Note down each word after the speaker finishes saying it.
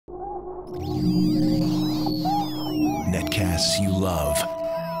Netcasts you love.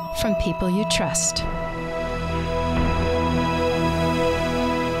 From people you trust.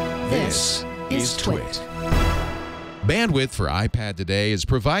 This is Twit. Bandwidth for iPad today is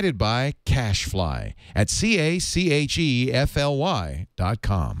provided by CacheFly at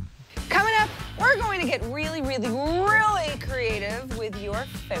CacheFly.com. Coming up, we're going to get really creative with your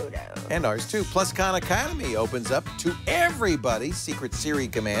photos. And ours too. Plus, Khan Academy opens up to everybody secret Siri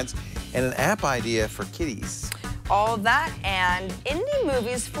commands and an app idea for kiddies. All that and indie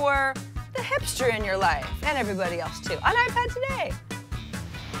movies for the hipster in your life and everybody else too on iPad Today.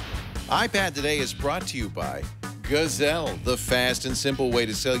 iPad Today is brought to you by Gazelle, the fast and simple way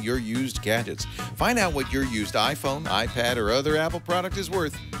to sell your used gadgets. Find out what your used iPhone, iPad, or other Apple product is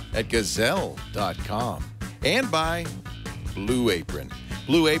worth at gazelle.com. And by Blue Apron.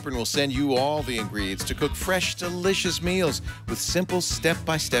 Blue Apron will send you all the ingredients to cook fresh, delicious meals with simple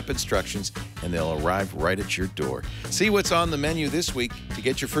step-by-step instructions, and they'll arrive right at your door. See what's on the menu this week. To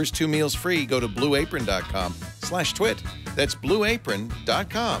get your first 2 meals free, go to blueapron.com/twit. That's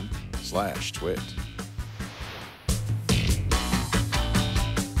blueapron.com/twit.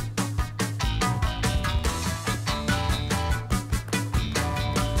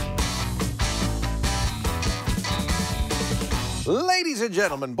 Ladies and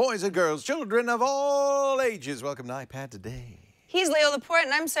gentlemen, boys and girls, children of all ages, welcome to iPad Today. He's Leo Laporte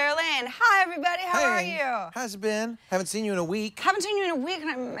and I'm Sarah Lane. Hi everybody, how are you? How's it been? Haven't seen you in a week. Haven't seen you in a week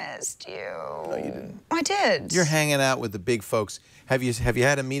and I missed you. No, you didn't. I did. You're hanging out with the big folks. Have you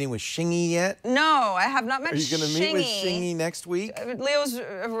had a meeting with Shingy yet? No, I have not met Shingy. Are you going to meet with Shingy next week? Leo's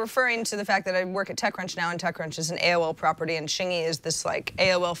referring to the fact that I work at TechCrunch now, and TechCrunch is an AOL property, and Shingy is this like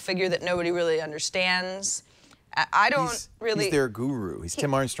AOL figure that nobody really understands. I don't really... He's their guru. He's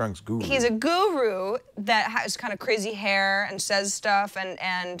Tim Armstrong's guru. He's a guru that has kind of crazy hair and says stuff,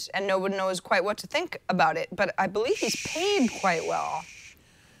 and no one knows quite what to think about it. But I believe he's paid quite well.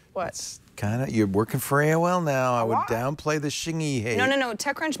 What? It's kind of... You're working for AOL now. I would downplay the Shingy hate. No.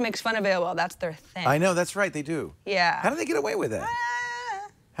 TechCrunch makes fun of AOL. That's their thing. I know. That's right. They do. Yeah. How do they get away with that?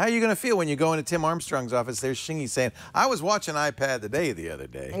 How are you going to feel when you go into Tim Armstrong's office, there's Shingy saying, I was watching iPad Today the other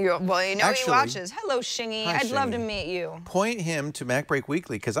day. Well, you know he watches. Hello, Shingy. I'd love to meet you. Point him to MacBreak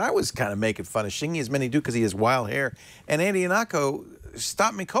Weekly, because I was kind of making fun of Shingy, as many do, because he has wild hair. And Andy Anako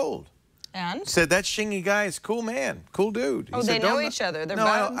stopped me cold. And? Said, that Shingy guy is cool man, cool dude. Oh, they know each other. They're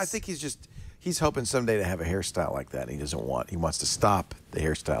buds? I think he's hoping someday to have a hairstyle like that. He wants to stop the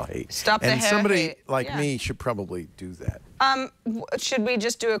hairstyle hate. Stop the hair hate. And somebody like me should probably do that. Should we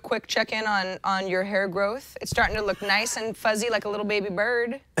just do a quick check-in on your hair growth? It's starting to look nice and fuzzy like a little baby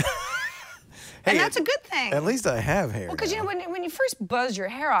bird. And that's a good thing. At least I have hair. Well, because you know when you first buzz your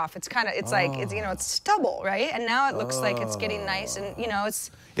hair off, it's kind of it's stubble, right? And now it looks like it's getting nice and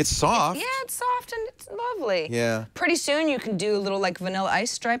it's soft. Yeah, it's soft and it's lovely. Yeah. Pretty soon you can do little like Vanilla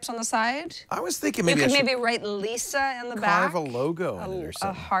Ice stripes on the side. I was thinking maybe you could maybe write Lisa in the back. Carve a logo in it or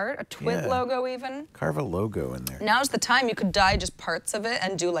something. A heart, a twit logo even. Carve a logo in there. Now's the time. You could dye just parts of it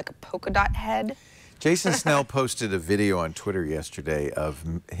and do like a polka dot head. Jason Snell posted a video on Twitter yesterday of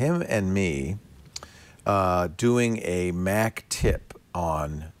him and me doing a Mac tip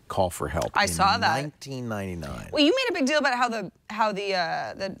on Call for Help. I saw that. 1999. Well, you made a big deal about how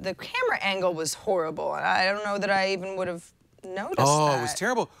the camera angle was horrible. And I don't know that I even would have noticed that. Oh, it was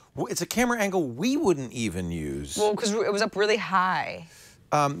terrible. It's a camera angle we wouldn't even use. Well, because it was up really high.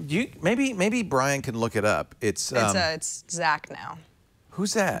 Maybe Brian can look it up. It's Zach now.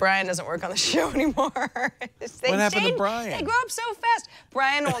 Who's that? Brian doesn't work on the show anymore. What happened to Brian? They grow up so fast.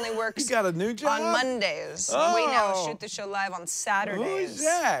 Brian only works he got a new job? on Mondays. Oh. We now shoot the show live on Saturdays. Who's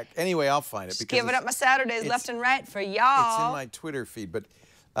Zach? Anyway, I'll find it. Just giving up my Saturdays left and right for y'all. It's in my Twitter feed. But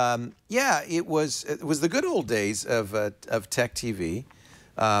yeah, it was the good old days of Tech TV.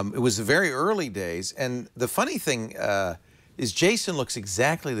 It was the very early days. And the funny thing is Jason looks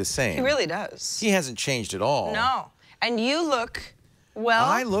exactly the same. He really does. He hasn't changed at all. No. And you look... Well,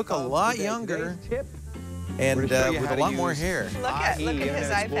 I look a lot younger and with a lot more hair. Look at his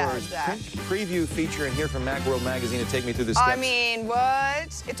iPad, Zach. Preview feature in here from Macworld Magazine to take me through the steps. I mean,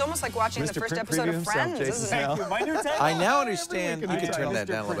 what? It's almost like watching the first episode of Friends, isn't it? I now understand. You can turn that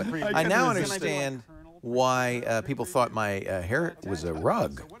down a little bit. I now understand why people thought my hair was a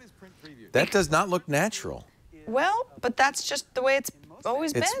rug. That does not look natural. Well, but that's just the way it's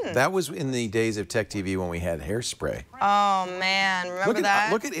always been. That was in the days of Tech TV when we had hairspray. Oh man, remember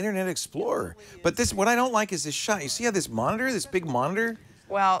that? Look at Internet Explorer. But what I don't like is this shot. You see how this monitor, this big monitor?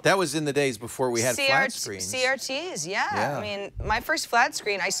 Well, that was in the days before we had flat screens. CRTs, yeah. I mean, my first flat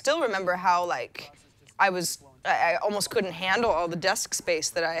screen, I still remember how like I was I almost couldn't handle all the desk space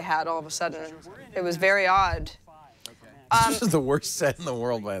that I had all of a sudden. It was very odd. This is the worst set in the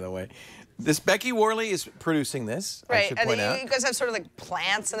world, by the way. This Becky Worley is producing this. Right, I should and point then out. you guys have sort of like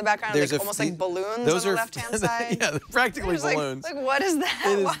plants in the background, There's like almost like balloons those on the are left-hand side. Yeah, they're practically It's like- balloons. Like, what is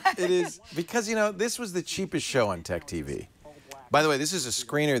that? Why? It is because, you know, this was the cheapest show on Tech TV. By the way, this is a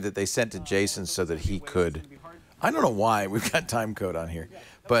screener that they sent to Jason so that he could. I don't know why we've got time code on here,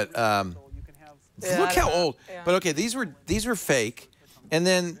 but look how old. Yeah. But okay, these were fake, and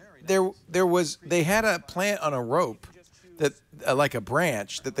then they had a plant on a rope that like a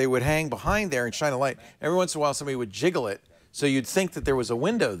branch that they would hang behind there and shine a light. Every once in a while, somebody would jiggle it, so you'd think that there was a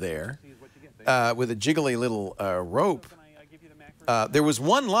window there with a jiggly little rope. There was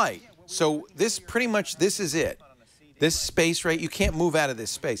one light, so this is it. This space, right? You can't move out of this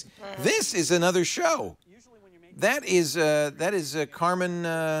space. This is another show. That is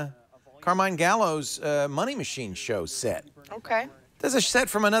Carmine Gallo's Money Machine show set. Okay. There's a set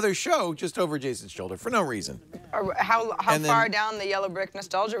from another show just over Jason's shoulder for no reason. How And then- far down the yellow brick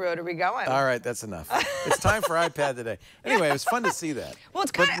nostalgia road are we going? All right, that's enough. It's time for iPad today. Anyway, it was fun to see that. Well,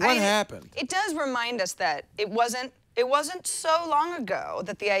 it's But kind of. what happened? It does remind us that it wasn't so long ago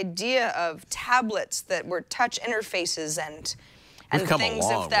that the idea of tablets that were touch interfaces and We've come a things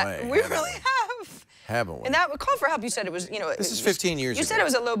long of that way, we haven't really we? have. Haven't we? And that call for help, you said it was, This is 15 years You ago. said it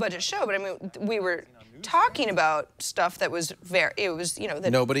was a low budget show, but I mean, we were talking about stuff that was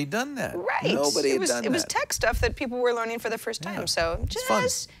that Nobody done that. right. Nobody it had was done it was that. tech stuff that people were learning for the first time. Yeah. So fun.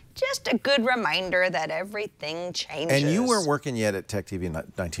 just a good reminder that everything changes. And you weren't working yet at Tech TV in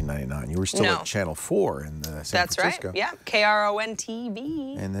 1999. You were still No. at Channel 4 in San That's Francisco. right. Yeah, KRON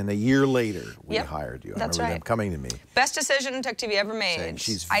TV. And then a year later, we Yep. hired you. I That's remember them right. coming to me. Best decision Tech TV ever made. Saying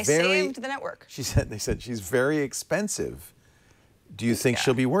she's I very- saved the network. They said, she's very expensive. Do you think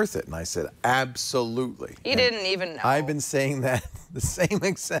she'll be worth it? And I said, absolutely. You And didn't even know. I've been saying that the same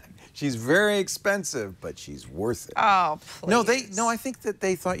exact. She's very expensive, but she's worth it. Oh, please. No, I think that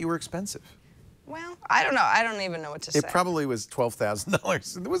they thought you were expensive. Well, I don't know. I don't even know what to say. It probably was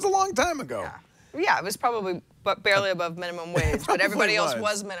 $12,000. It was a long time ago. Yeah, it was probably barely above minimum wage, but everybody else was.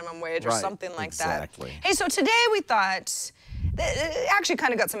 was minimum wage or Right, something like exactly. that. Hey, so today we thought, actually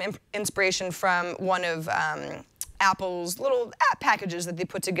kind of got some inspiration from one of Apple's little app packages that they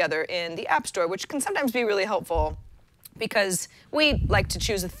put together in the App Store, which can sometimes be really helpful because we like to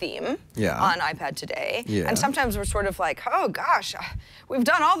choose a theme on iPad today. Yeah. And sometimes we're sort of like, oh gosh, we've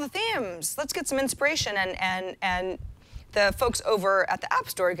done all the themes. Let's get some inspiration. And the folks over at the App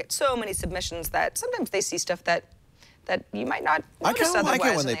Store get so many submissions that sometimes they see stuff that you might not I notice kind of like it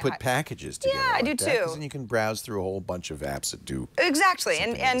otherwise, when and they put packages together. Yeah, I like do that, too. 'cause then you can browse through a whole bunch of apps that do. Exactly,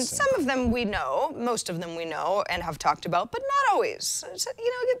 something and the same. some of them we know, most of them we know and have talked about, but not always. So,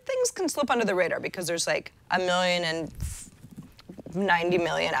 things can slip under the radar because there's like 1,090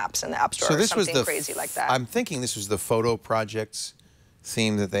 million apps in the App Store So or this was something the. crazy like that. I'm thinking this was the photo projects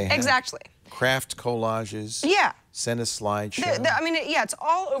theme that they had. Exactly. Craft collages. Yeah. Send a slideshow. I mean, yeah, it's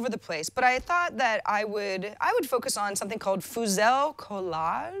all over the place. But I thought that I would focus on something called Fuzel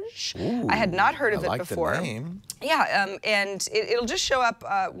Collage. Ooh, I had not heard of I it like before. The name. Yeah, and it'll just show up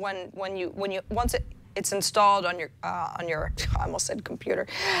once it's installed on your I almost said computer,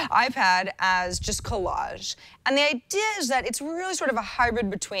 iPad as just collage. And the idea is that it's really sort of a hybrid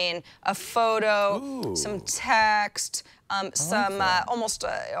between a photo, some text, some almost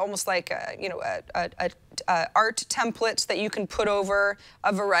like art templates that you can put over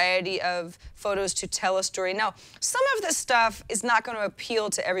a variety of photos to tell a story. Now, some of this stuff is not going to appeal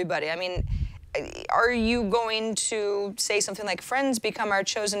to everybody. I mean, are you going to say something like friends become our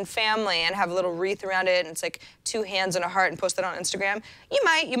chosen family and have a little wreath around it and it's like 2 hands and a heart and post that on Instagram? You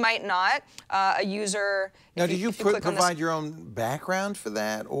might not. A user. Now, do you click on this- provide your own background for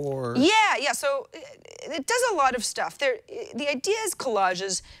that, or? Yeah. So it does a lot of stuff. The idea is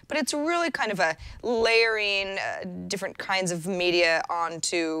collages, but it's really kind of a layering different kinds of media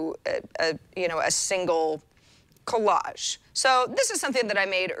onto a single collage. So this is something that I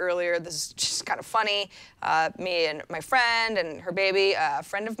made earlier. This is just kind of funny. Me and my friend and her baby,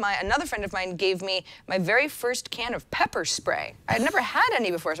 another friend of mine gave me my very first can of pepper spray. I had never had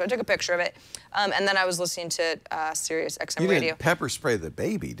any before, so I took a picture of it. And then I was listening to Sirius XM You radio. didn't pepper spray the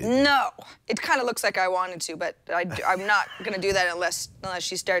baby, did you? No, it kind of looks like I wanted to, but I'm not going to do that unless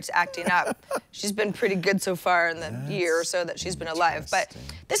she starts acting up. She's been pretty good so far in the year or so that she's been alive. But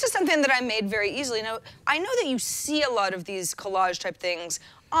this is something that I made very easily. Now, I know that you see a lot of these these collage type things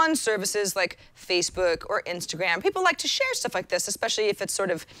on services like Facebook or Instagram. People like to share stuff like this, especially if it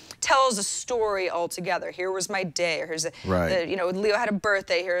sort of tells a story altogether. Here was my day, or here's you know, Leo had a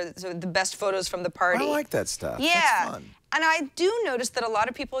birthday, here are the best photos from the party. I like that stuff. Yeah. That's fun. And I do notice that a lot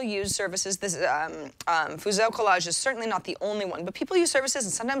of people use services. This Fuzel Collage is certainly not the only one, but people use services,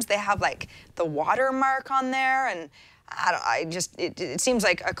 and sometimes they have like the watermark on there, and it seems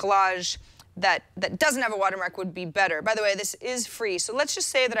like a collage that doesn't have a watermark would be better. By the way, this is free, so let's just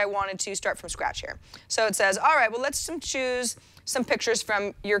say that I wanted to start from scratch here. So it says, all right, well, let's choose some pictures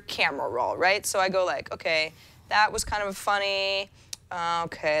from your camera roll, right? So I go like, okay, that was kind of funny.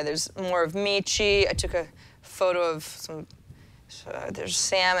 Okay, there's more of Michi. I took a photo of some, there's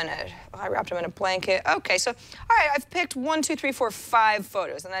Sam in it. I wrapped him in a blanket. Okay, so, all right, I've picked 1, 2, 3, 4, 5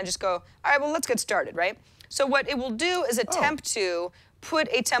 photos, and I just go, all right, well, let's get started, right? So what it will do is attempt to put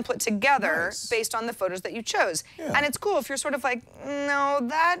a template together based on the photos that you chose. Yeah. And it's cool if you're sort of like, no,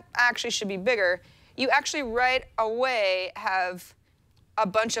 that actually should be bigger. You actually right away have a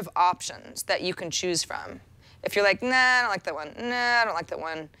bunch of options that you can choose from. If you're like, nah, I don't like that one. Nah, I don't like that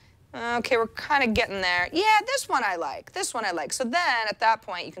one. Okay, we're kind of getting there. Yeah, this one I like. This one I like. So then at that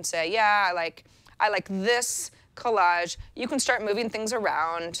point you can say, yeah, I like this collage. You can start moving things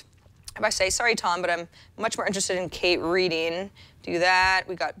around. If I say, sorry, Tom, but I'm much more interested in Kate reading, do that.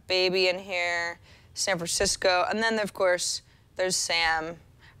 We got baby in here, San Francisco, and then, of course, there's Sam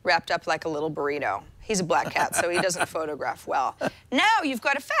wrapped up like a little burrito. He's a black cat, so he doesn't photograph well. Now you've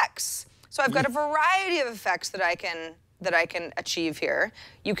got effects. So I've got a variety of effects that I can achieve here.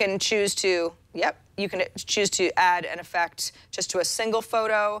 You can choose to, you can choose to add an effect just to a single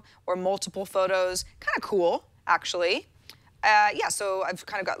photo or multiple photos. Kind of cool, actually. Yeah, so I've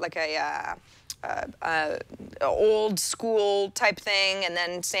kind of got like a old school type thing, and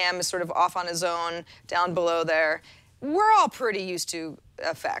then Sam is sort of off on his own down below there. We're all pretty used to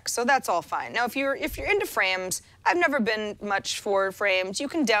effects, so that's all fine. Now, if you're into frames, I've never been much for frames. You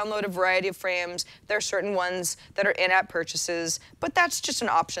can download a variety of frames. There are certain ones that are in-app purchases, but that's just an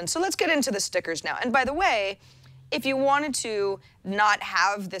option. So let's get into the stickers now. And by the way, if you wanted to not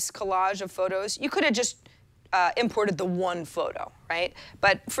have this collage of photos, you could have just imported the one photo, right?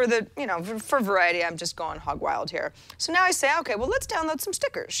 But for the, for variety, I'm just going hog wild here. So now I say, okay, well, let's download some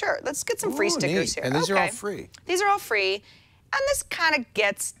stickers. Sure, let's get some free stickers here. And these are all free. These are all free, and this kind of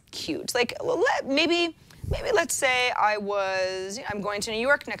gets cute. Like, maybe let's say I'm going to New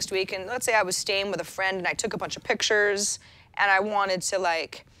York next week, and let's say I was staying with a friend, and I took a bunch of pictures, and I wanted to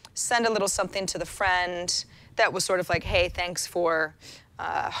like send a little something to the friend that was sort of like, hey, thanks for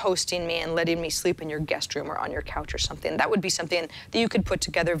hosting me and letting me sleep in your guest room or on your couch or something. That would be something that you could put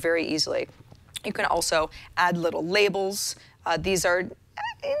together very easily. You can also add little labels. These are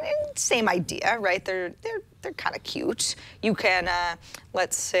same idea, right? They're kind of cute. You can,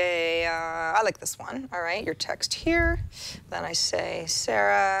 let's say, I like this one. All right, your text here. Then I say,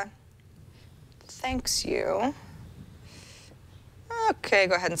 Sarah, thanks you. Okay,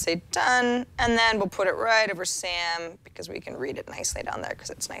 go ahead and say done, and then we'll put it right over Sam because we can read it nicely down there because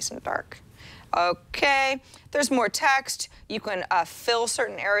it's nice and dark. Okay, there's more text. You can fill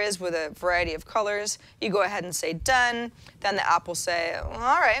certain areas with a variety of colors. You go ahead and say done. Then the app will say,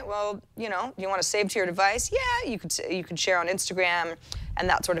 all right, well, you want to save to your device? Yeah, you could share on Instagram and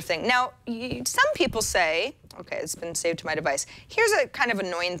that sort of thing. Now, some people say, okay, it's been saved to my device. Here's a kind of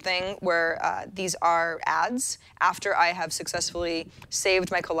annoying thing where these are ads. After I have successfully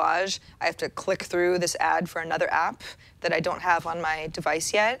saved my collage, I have to click through this ad for another app that I don't have on my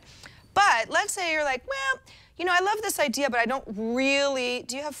device yet. But let's say you're like, well, I love this idea, but I don't really,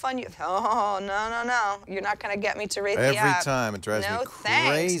 do you have fun? Oh, no. You're not going to get me to rate the app. Every time, it drives me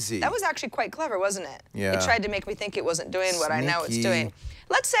crazy. That was actually quite clever, wasn't it? Yeah. It tried to make me think it wasn't doing what I know it's doing.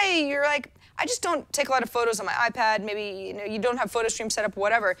 Let's say you're like, I just don't take a lot of photos on my iPad. Maybe you don't have PhotoStream set up,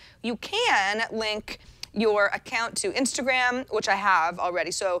 whatever. You can link your account to Instagram, which I have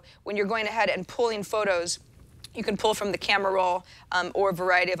already. So when you're going ahead and pulling photos, you can pull from the camera roll or a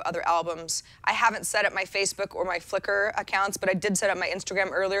variety of other albums. I haven't set up my Facebook or my Flickr accounts, but I did set up my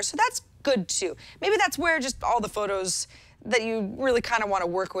Instagram earlier, so that's good too. Maybe that's where just all the photos that you really kind of want to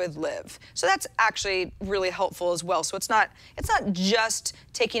work with live. So that's actually really helpful as well. So it's not just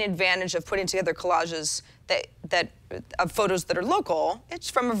taking advantage of putting together collages of photos that are local. It's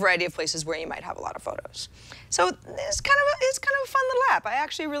from a variety of places where you might have a lot of photos. So it's kind of a fun little app. I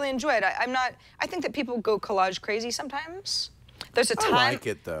actually really enjoy it. I think that people go collage crazy sometimes. There's a time. I like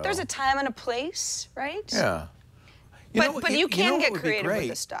it though. There's a time and a place, right? Yeah. But you can get creative with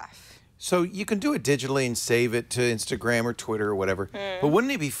this stuff. So you can do it digitally and save it to Instagram or Twitter or whatever. But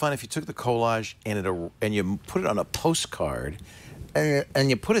wouldn't it be fun if you took the collage and you put it on a postcard and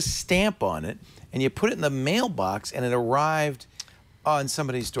you put a stamp on it and you put it in the mailbox and it arrived on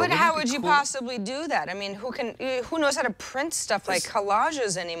somebody's door? But how would you possibly do that? I mean, who knows how to print stuff like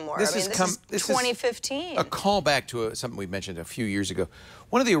collages anymore? This is 2015. A callback to something we mentioned a few years ago.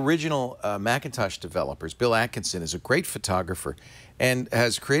 One of the original Macintosh developers, Bill Atkinson, is a great photographer and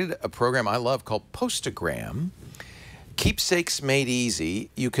has created a program I love called Postagram. Keepsakes made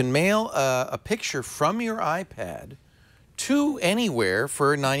easy. You can mail a picture from your iPad to anywhere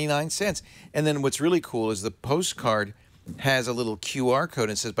for 99 cents. And then what's really cool is the postcard has a little QR code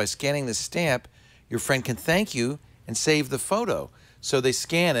and says, by scanning this stamp, your friend can thank you and save the photo. So they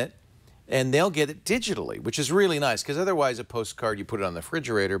scan it, and they'll get it digitally, which is really nice, because otherwise a postcard, you put it on the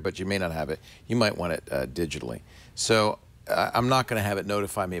refrigerator, but you may not have it. You might want it digitally. So I'm not going to have it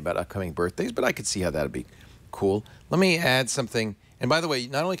notify me about upcoming birthdays, but I could see how that would be cool. Let me add something. And by the way,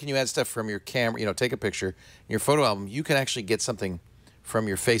 not only can you add stuff from your camera, you know, take a picture in your photo album, you can actually get something from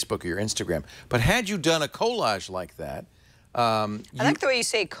your Facebook or your Instagram. But had you done a collage like that, I like the way you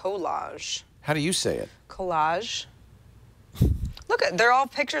say collage. How do you say it? Collage. Look, they're all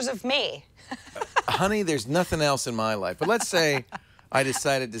pictures of me. Honey, there's nothing else in my life. But let's say I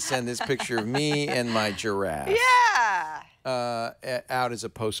decided to send this picture of me and my giraffe. Yeah. Out as a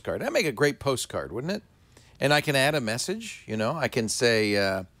postcard. That'd make a great postcard, wouldn't it? And I can add a message, you know. I can say,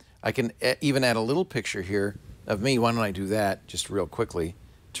 I can even add a little picture here of me. Why don't I do that just real quickly?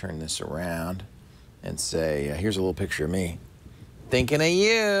 Turn this around and say, here's a little picture of me. Thinking of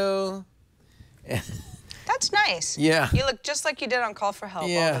you. That's nice. Yeah. You look just like you did on Call for Help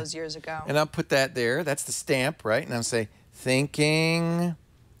all those years ago. And I'll put that there. That's the stamp, right? And I'll say, thinking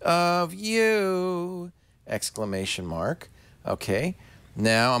of you, exclamation mark. Okay.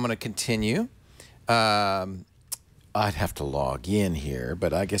 Now I'm going to continue. I'd have to log in here,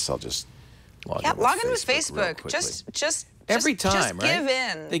 but I guess I'll just log in. Log in with Facebook. Just every time, right? Give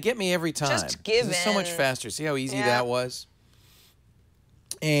in. They get me every time. Just give in. It's so much faster. See how easy that was?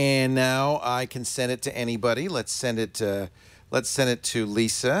 And now I can send it to anybody. Let's send it to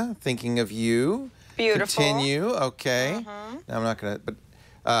Lisa. Thinking of you. Beautiful. Continue. Okay. Now I'm not gonna.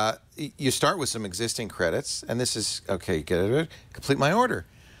 But you start with some existing credits, and this is okay. Get it. Complete my order.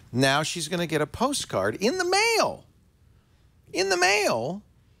 Now she's going to get a postcard in the mail. In the mail.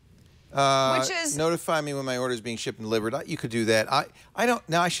 Which is notify me when my order is being shipped and delivered. You could do that. I don't.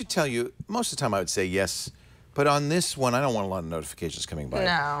 Now I should tell you. Most of the time I would say yes. But on this one, I don't want a lot of notifications coming by.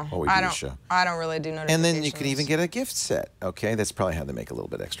 No, while we do the show. I don't really do notifications. And then you could even get a gift set. Okay, that's probably how they make a little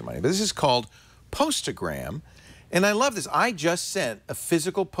bit extra money. But this is called Postagram, and I love this. I just sent a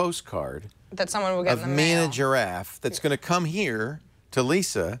physical postcard that someone will get of me and a giraffe that's going to come here to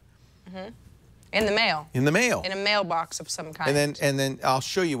Lisa. In the mail. In the mail. In a mailbox of some kind. And then I'll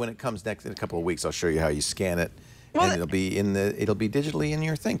show you when it comes next in a couple of weeks. I'll show you how you scan it. Well, and it'll be digitally in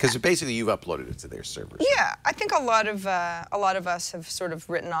your thing, because basically you've uploaded it to their servers. Yeah, I think a lot of us have sort of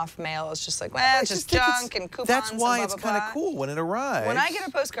written off mail as just like, well, it's just junk and coupons. That's why and it's kind of cool when it arrives. When I get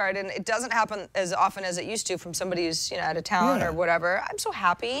a postcard, and it doesn't happen as often as it used to from somebody who's out of town or whatever, I'm so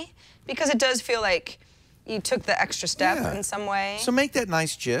happy, because it does feel like you took the extra step in some way. So make that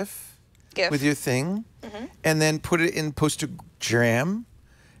nice GIF with your thing, and then put it in Postagram.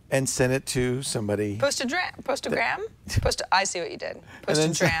 And send it to somebody. Postagram? I see what you did.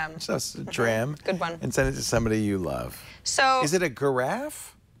 Postagram. Good one. And send it to somebody you love. So. Is it a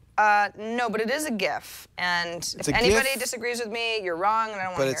giraffe? No, but it is a GIF. And if anybody disagrees with me, you're wrong, and I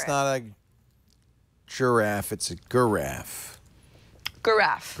don't want to hear it. But it's not a giraffe, it's a giraffe.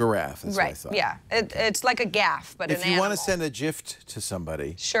 Giraffe. Giraffe, that's what I thought. Yeah. It's like a gaff, but if you want to send a gift to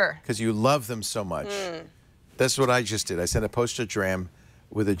somebody. Sure. Because you love them so much. That's what I just did. I sent a Postagram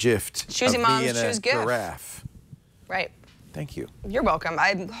with a gift Choosy of moms me and choose a gift. giraffe. Right. Thank you. You're welcome.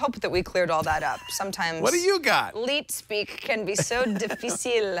 I hope that we cleared all that up. Sometimes. What do you got? Leet speak can be so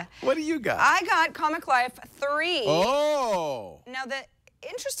difficile. What do you got? I got Comic Life 3. Oh. Now the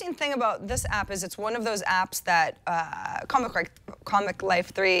interesting thing about this app is it's one of those apps that Comic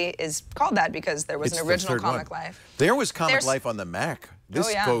Life 3 is called that because there was an original Comic Life. There was Comic Life on the Mac.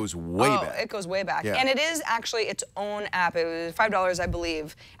 This goes way back. It goes way back. Yeah. And it is actually its own app. It was $5, I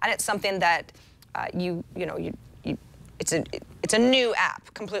believe. And it's something that it's a new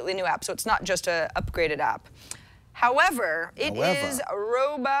app, completely new app. So it's not just a upgraded app. However, it is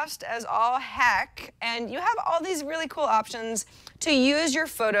robust as all heck, and you have all these really cool options to use your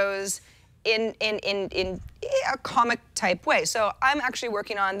photos in a comic type way. So I'm actually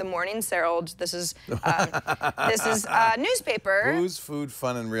working on the Morning Herald. This is a newspaper. Booze, food,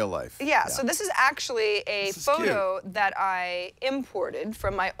 fun, and real life. Yeah, so this is actually a photo cute. that I imported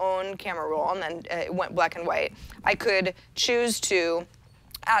from my own camera roll, and then it went black and white. I could choose to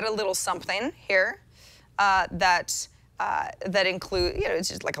add a little something here that include, you know, it's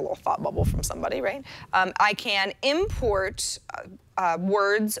just like a little thought bubble from somebody, right? I can import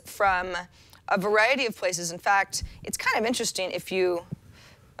words from a variety of places. In fact, it's kind of interesting if you,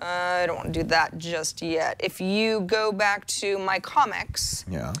 I don't want to do that just yet. If you go back to my comics,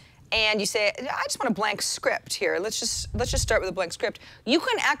 and you say, I just want a blank script here. Let's just start with a blank script. You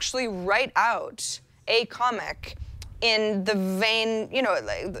can actually write out a comic in the vein, you know,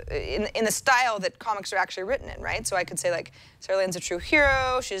 in the style that comics are actually written in, right? So I could say, like, Sarah Lane's a true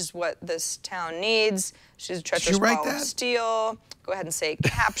hero. She's what this town needs. She's a treacherous ball of steel. Go ahead and say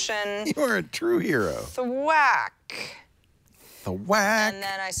caption. You are a true hero. Thwack. Thwack. And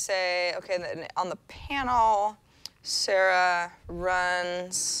then I say, okay, then on the panel, Sarah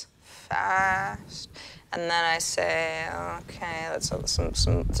runs fast. And then I say, okay, let's have some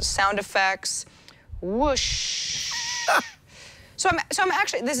sound effects. Whoosh. So I'm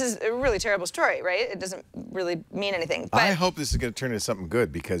actually, this is a really terrible story, right? It doesn't really mean anything. But I hope this is going to turn into something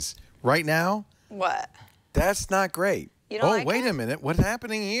good, because right now, what? That's not great. You don't like wait it? a minute. What's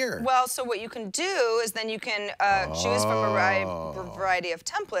happening here? Well, so what you can do is then you can choose from a variety of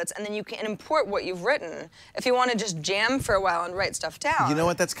templates, and then you can import what you've written if you want to just jam for a while and write stuff down. You know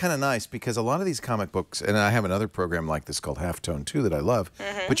what? That's kind of nice, because a lot of these comic books, and I have another program like this called Halftone too that I love,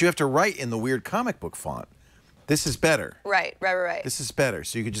 but you have to write in the weird comic book font. This is better. Right. This is better.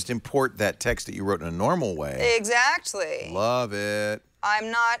 So you could just import that text that you wrote in a normal way. Exactly. Love it.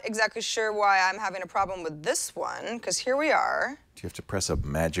 I'm not exactly sure why I'm having a problem with this one, because here we are. Do you have to press a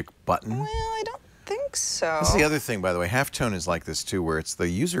magic button? Well, I don't think so. That's the other thing, by the way. Halftone is like this too, where it's the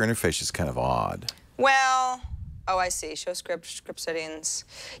user interface is kind of odd. Well, oh, I see. Show script settings.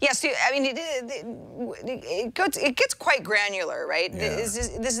 Yes, yeah, I mean, it gets quite granular, right? Yeah. This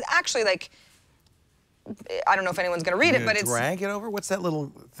is actually like, I don't know if anyone's going to read it, but it's... Drag it over? What's that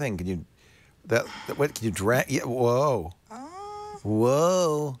little thing? Can you... What can you drag? Yeah, whoa.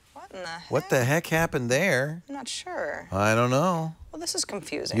 Whoa. What in the heck? What the heck happened there? I'm not sure. I don't know. Well, this is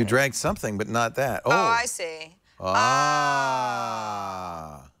confusing. You dragged something, but not that. Oh, I see. Ah.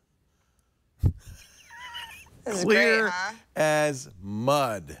 This is Clear great, huh? as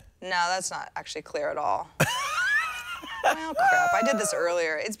mud. No, that's not actually clear at all. Well, crap. I did this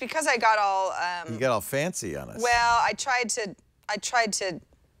earlier. It's because I got all... You got all fancy on us. Well, I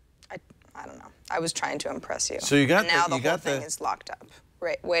don't know. I was trying to impress you. So you got and now the you whole got thing is locked up.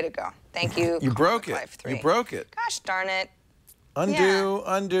 Right, way to go. Thank you. You broke it. Life 3. You broke it. Gosh darn it. Undo,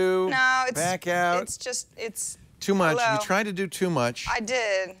 undo. No, it's back out. It's too much. Hello. You tried to do too much. I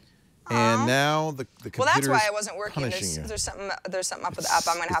did. And now the computer well, that's why is I wasn't working. punishing you. There's something up with the app.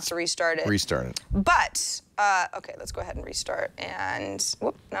 I'm going to have to restart it. Restart it. But okay, let's go ahead and restart. And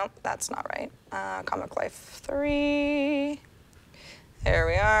whoop, no, that's not right. Comic Life 3. There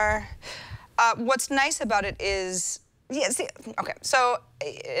we are. What's nice about it is, okay, so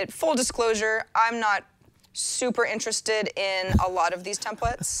full disclosure, I'm not super interested in a lot of these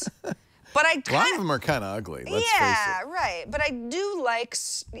templates. But a lot of them are kind of ugly, let's face it. Yeah, right. But I do like,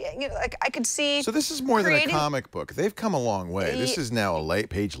 you know, like I could see. So this is more than a comic book. They've come a long way. This is now a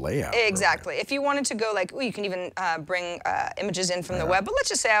page layout. Exactly. If you wanted to go like, you can even bring images in from the web. But let's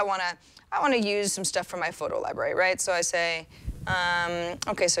just say I want to use some stuff from my photo library, right? So I say,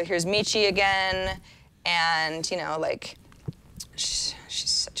 okay, so here's Michi again, and you know, like, she's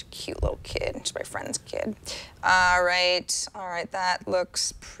such a cute little kid. She's my friend's kid. All right, that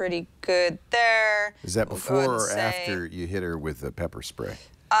looks pretty good there. Is that before or after you hit her with the pepper spray?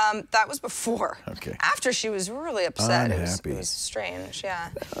 That was before. Okay. After she was really upset. Unhappy. It was strange, yeah.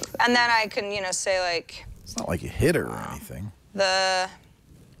 And then I can, you know, say like... It's not like you hit her or anything. The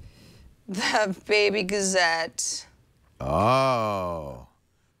Baby Gazette. Oh.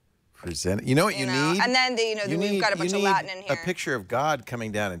 Present. You know what you need? And then, we've got a bunch of Latin in here. A picture of God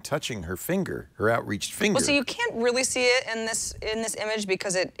coming down and touching her finger, her outreached finger. Well, so you can't really see it in this image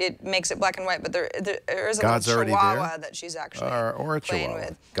because it makes it black and white, but there is a little chihuahua that she's actually playing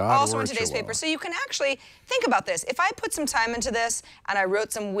with. Also in today's paper. So you can actually think about this. If I put some time into this and I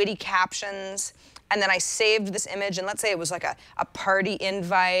wrote some witty captions, and then I saved this image, and let's say it was like a party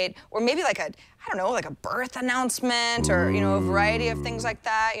invite, or maybe like I don't know, like a birth announcement, or, you know, a variety of things like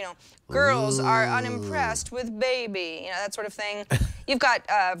that. You know, girls are unimpressed with baby, you know, that sort of thing. You've got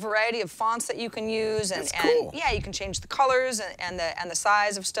a variety of fonts that you can use, and, That's cool. yeah, you can change the colors and the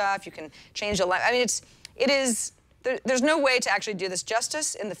size of stuff. You can change the length. I mean, it is, there's no way to actually do this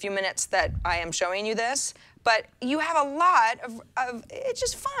justice in the few minutes that I am showing you this, but you have a lot of it's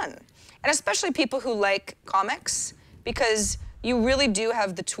just fun. And especially people who like comics, because you really do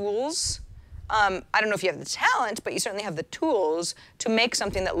have the tools. I don't know if you have the talent, but you certainly have the tools to make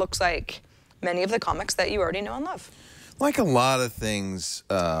something that looks like many of the comics that you already know and love. Like a lot of things.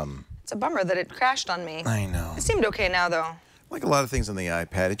 It's a bummer that it crashed on me. I know. It seemed okay now, though. Like a lot of things on the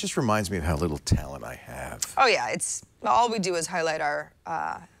iPad, it just reminds me of how little talent I have. Oh yeah, it's all we do is highlight our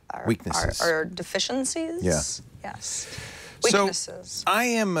weaknesses, our deficiencies. Yeah. Yes. Weaknesses. So I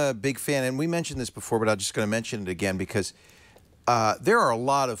am a big fan, and we mentioned this before, but I'm just going to mention it again because there are a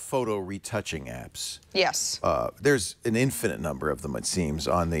lot of photo retouching apps. Yes. There's an infinite number of them, it seems,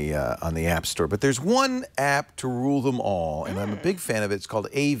 on the App Store. But there's one app to rule them all, and I'm a big fan of it. It's called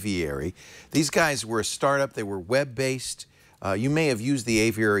Aviary. These guys were a startup. They were web-based. You may have used the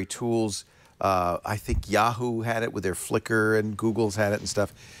Aviary tools. I think Yahoo had it with their Flickr, and Google's had it and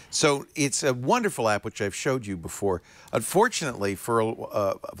stuff. So it's a wonderful app, which I've showed you before. Unfortunately,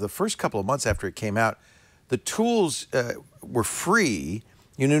 for the first couple of months after it came out, the tools were free.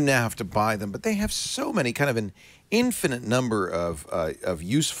 You didn't have to buy them, but they have so many, kind of an infinite number of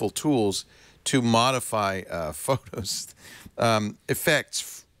useful tools to modify photos.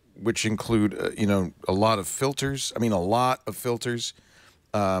 Effects, which include, you know, a lot of filters. I mean, a lot of filters.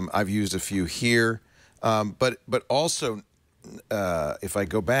 I've used a few here, but also, if I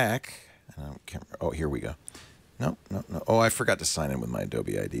go back, oh, here we go. No. Oh, I forgot to sign in with my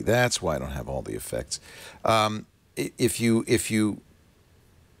Adobe ID. That's why I don't have all the effects. If you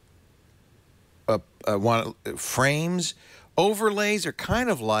want frames, overlays are kind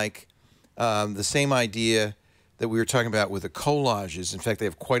of like the same idea that we were talking about with the collages. In fact, they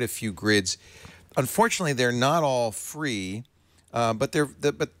have quite a few grids. Unfortunately, they're not all free, but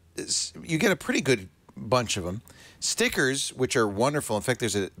you get a pretty good bunch of them. Stickers, which are wonderful. In fact,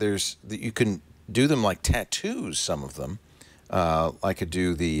 you can do them like tattoos. Some of them, I could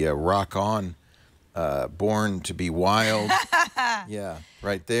do the Rock On, Born to Be Wild. Yeah,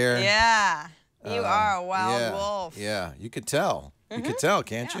 right there. Yeah, you are a wild wolf. Yeah, you could tell. You could tell,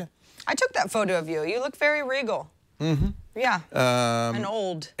 can't you? I took that photo of you. You look very regal. Mm-hmm. Yeah. And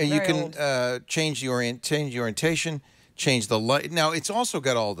old. And you can change the orientation, change the light. Now it's also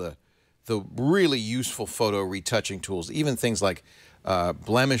got all the really useful photo retouching tools, even things like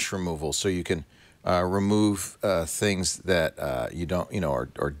blemish removal, so you can remove things that you don't, you know,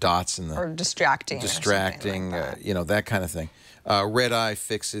 or dots in the or distracting, like you know, that kind of thing. Red eye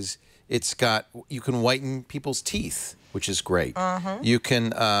fixes. It's got, you can whiten people's teeth, which is great. You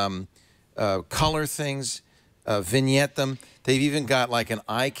can color things, vignette them. They've even got like an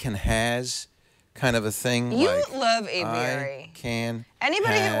I can has kind of a thing. You like, love Aviary. I can.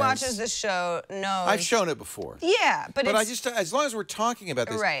 Anybody has. who watches this show knows. I've shown it before. Yeah, but I just, as long as we're talking about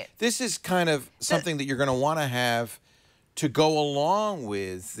this, right. This is kind of something that you're going to want to have to go along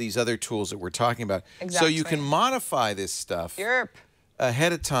with these other tools that we're talking about. Exactly. So you can modify this stuff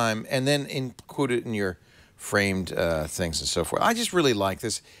ahead of time and then include it in your framed things and so forth. I just really like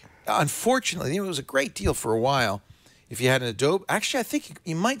this. Unfortunately, it was a great deal for a while. If you had an Adobe, actually, I think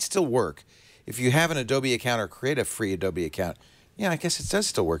you might still work. If you have an Adobe account or create a free Adobe account, yeah, I guess it does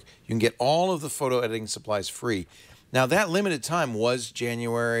still work. You can get all of the photo editing supplies free. Now, that limited time was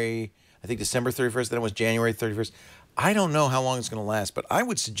January, I think December 31st, then it was January 31st. I don't know how long it's going to last, but I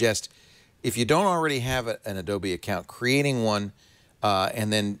would suggest if you don't already have an Adobe account, creating one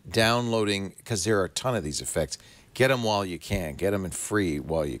and then downloading, because there are a ton of these effects, get them while you can. Get them in free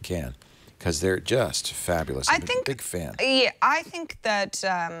while you can, because they're just fabulous. I'm a big fan. Yeah, I think that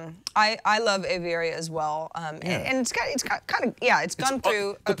I love Aviary as well, and it's got kind of it's gone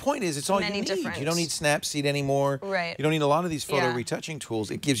through. The point is, it's all you need. You don't need Snapseed anymore. Right. You don't need a lot of these photo retouching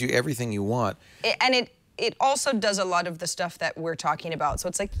tools. It gives you everything you want. It also does a lot of the stuff that we're talking about. So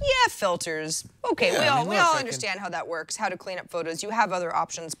it's like, yeah, filters. Okay, Yeah, we all understand how that works, how to clean up photos. You have other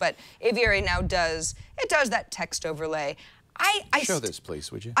options, but Aviary now does that text overlay. Show this,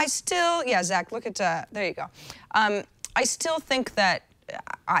 please, would you? I still, Zach, look at, there you go. I still think that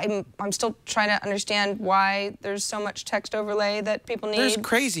I'm still trying to understand why there's so much text overlay that people need. There's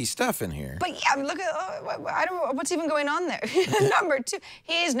crazy stuff in here. But yeah, look at, I don't know, what's even going on there? Number 2,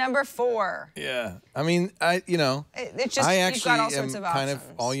 he's number 4. Yeah, I mean, it's just, I you've actually got all sorts of kind options.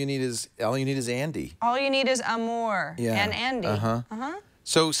 of, all you need is Andy. All you need is Amour and Andy.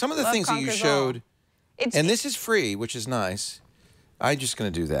 So some of the things that you showed, and this is free, which is nice. I'm just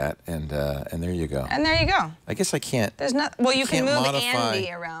going to do that, and there you go. And there you go. I guess I can't. There's not. Well, you can move modify.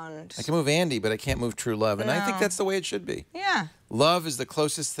 Andy around. I can move Andy, but I can't move True Love, and I think that's the way it should be. Yeah. Love is the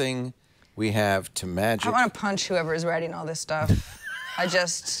closest thing We have to magic. I want to punch whoever is writing all this stuff. I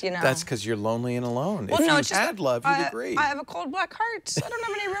just, you know. That's because you're lonely and alone. Well, if no, you it's just had love, you'd agree. I have a cold black heart. I don't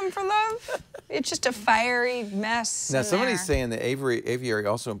have any room for love. It's just a fiery mess. Now, somebody's saying that Aviary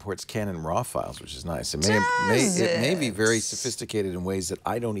also imports Canon RAW files, which is nice. It may be very sophisticated in ways that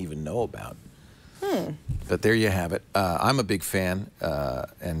I don't even know about. But there you have it. I'm a big fan,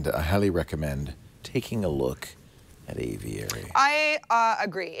 and I highly recommend taking a look at Aviary. I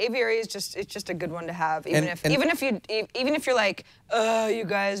agree. Aviary is just a good one to have, even if you're like, oh, you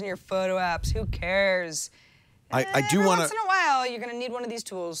guys and your photo apps, who cares? I do want to. Once in a while, you're going to need one of these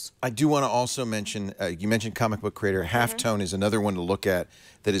tools. I do want to also mention. You mentioned comic book creator. Halftone is another one to look at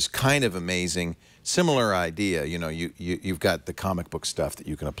that is kind of amazing. Similar idea. You know, you've got the comic book stuff that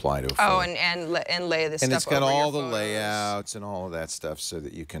you can apply to a photo. Oh, and lay this stuff over. And it's got all the photos. layouts and all of that stuff, so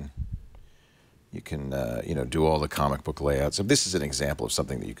that you can you know, do all the comic book layouts. So this is an example of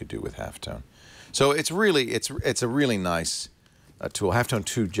something that you could do with Halftone. So it's really it's a really nice tool. Halftone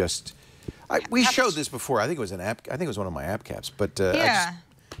 2 just we showed this before. I think it was an app. I think it was one of my app caps. But yeah,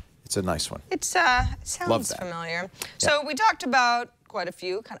 it's a nice one. It sounds familiar. So we talked about quite a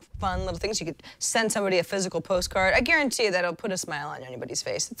few kind of fun little things. You could send somebody a physical postcard. I guarantee you that'll put a smile on anybody's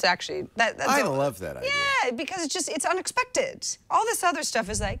face. It's actually I love that idea. Yeah, because it's unexpected. All this other stuff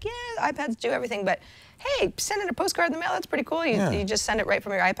is like, yeah, iPads do everything, but hey, sending a postcard in the mail, that's pretty cool. You just send it right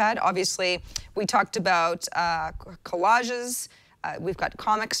from your iPad. Obviously, we talked about collages. We've got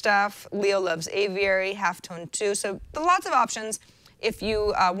comic stuff. Leo loves Aviary, Halftone 2. So lots of options. If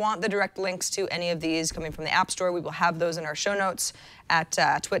you want the direct links to any of these coming from the App Store, we will have those in our show notes at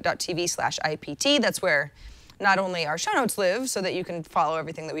twit.tv/IPT. That's where not only our show notes live, so that you can follow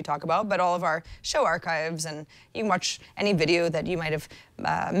everything that we talk about, but all of our show archives, and you can watch any video that you might have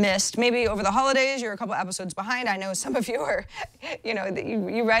missed. Maybe over the holidays, you're a couple episodes behind. I know some of you are, you know,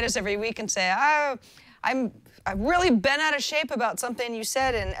 you write us every week and say, oh, I've really been out of shape about something you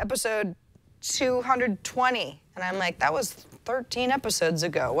said in episode 220. And I'm like, that was 13 episodes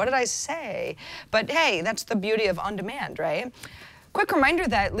ago. What did I say? But hey, that's the beauty of on demand, right? Quick reminder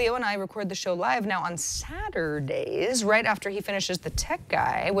that Leo and I record the show live now on Saturdays, right after he finishes The Tech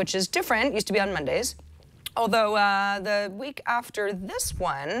Guy, which is different. Used to be on Mondays. Although the week after this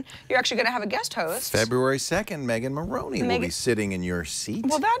one, you're actually going to have a guest host. February 2nd, Megan Maroney will be sitting in your seat.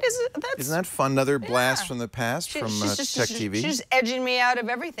 Well, Isn't that fun? Another blast from the past from Tech TV. She's just edging me out of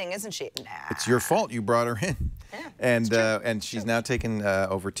everything, isn't she? Nah. It's your fault. You brought her in. Yeah, and she's now taken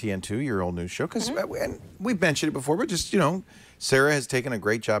over TN2, your old news show. Because and we've mentioned it before, but just, you know, Sarah has taken a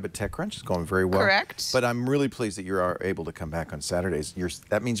great job at TechCrunch. It's going very well. Correct. But I'm really pleased that you're able to come back on Saturdays.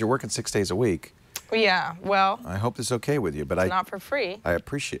 That means you're working 6 days a week. Yeah, well. I hope this is okay with you, but it's not for free. I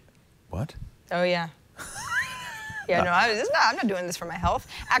appreciate. What? Oh yeah. Yeah, no, I'm not doing this for my health.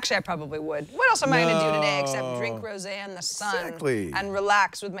 Actually, I probably would. What else am I going to do today except drink rosé in the sun and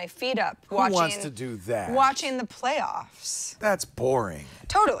relax with my feet up, Who wants to do that? Watching the playoffs. That's boring.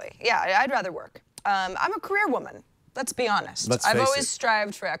 Totally. Yeah, I'd rather work. I'm a career woman. Let's be honest. I've always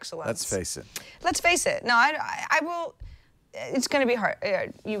strived for excellence. Let's face it. Let's face it. No, I will. It's going to be hard.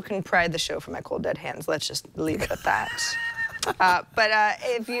 You can pride the show for my cold dead hands. Let's just leave it at that. But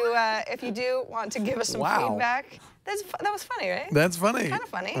if you do want to give us some feedback, that was funny, right? That's funny. Kind of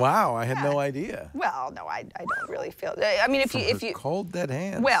funny. Wow, I had no idea. Well, no, I don't really feel. I mean, if you cold dead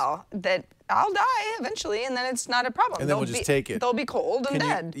hands. Well, that I'll die eventually, and then it's not a problem. And then we'll just take it. They'll be cold and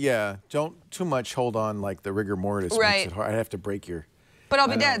dead. Yeah, don't too much hold on like the rigor mortis makes it hard. I have to break your. But I'll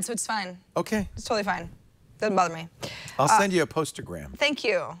be dead, so it's fine. Okay. It's totally fine. Doesn't bother me. I'll send you a postagram. Thank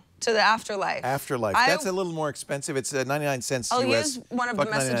you. To the Afterlife. Afterlife. That's a little more expensive. It's 99 cents I'll US. use one of the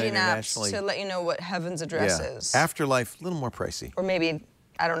messaging apps to let you know what heaven's address is. Afterlife, a little more pricey. Or maybe,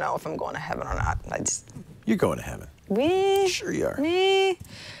 I don't know if I'm going to heaven or not. You're going to heaven. Sure you are.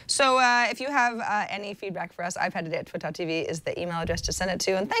 So if you have any feedback for us, iPadtoday@twit.tv is the email address to send it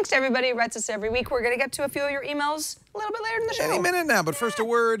to. And thanks to everybody who writes us every week. We're going to get to a few of your emails a little bit later in the show. Any minute now, but first a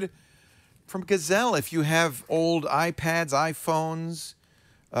word from Gazelle. If you have old iPads, iPhones,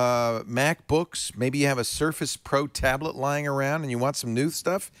 MacBooks, maybe you have a Surface Pro tablet lying around and you want some new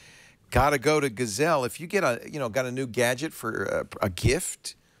stuff, gotta go to Gazelle. If you get got a new gadget for a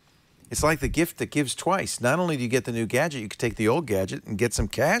gift, it's like the gift that gives twice. Not only do you get the new gadget, you can take the old gadget and get some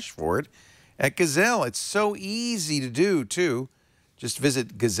cash for it at Gazelle. It's so easy to do too. Just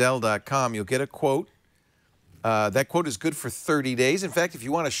visit gazelle.com. You'll get a quote. That quote is good for 30 days. In fact, if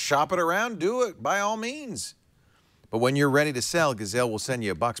you want to shop it around, do it by all means. But when you're ready to sell, Gazelle will send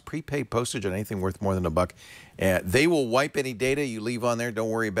you a box prepaid postage on anything worth more than $1. They will wipe any data you leave on there. Don't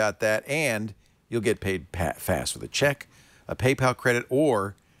worry about that. And you'll get paid fast with a check, a PayPal credit,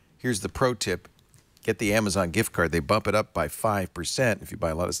 or here's the pro tip. Get the Amazon gift card. They bump it up by 5%. If you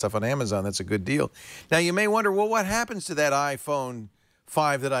buy a lot of stuff on Amazon, that's a good deal. Now, you may wonder, well, what happens to that iPhone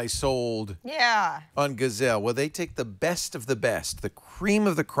 5 that I sold on Gazelle? Well, they take the best of the best, the cream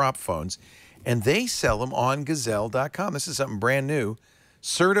of the crop phones, and they sell them on Gazelle.com. This is something brand new.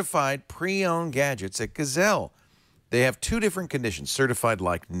 Certified pre-owned gadgets at Gazelle. They have 2 different conditions. Certified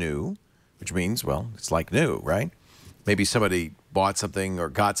like new, which means, well, it's like new, right? Maybe somebody bought something or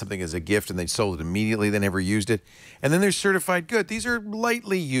got something as a gift and they sold it immediately, they never used it. And then there's certified good. These are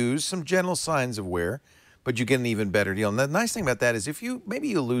lightly used, some general signs of wear, but you get an even better deal. And the nice thing about that is maybe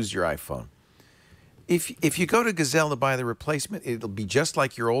you lose your iPhone. If you go to Gazelle to buy the replacement, it'll be just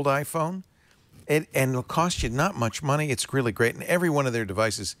like your old iPhone, and it'll cost you not much money. It's really great. And every one of their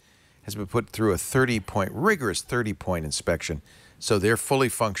devices has been put through a rigorous 30-point inspection. So they're fully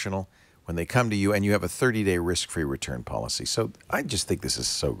functional when they come to you, and you have a 30-day risk-free return policy. So I just think this is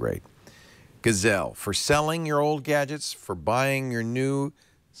so great. Gazelle, for selling your old gadgets, for buying your new,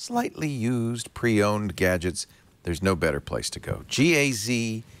 slightly used, pre-owned gadgets, there's no better place to go.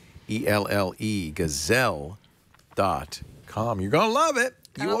 Gazelle, Gazelle.com. You're going to love it.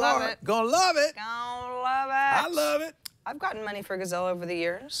 You are going to love it. Gonna love it. I love it. I've gotten money for Gazelle over the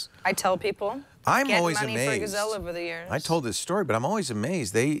years. I tell people. I'm always money amazed. for Gazelle over the years. I told this story, but I'm always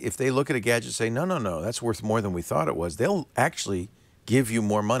amazed. If they look at a gadget and say, no, that's worth more than we thought it was, they'll actually give you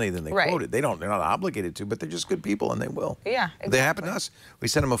more money than they quoted. They're not obligated to, but they're just good people, and they will. Yeah, exactly. They happen to us. We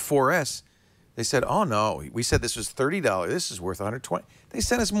sent them a 4S. They said, oh, no. We said this was $30. This is worth $120. They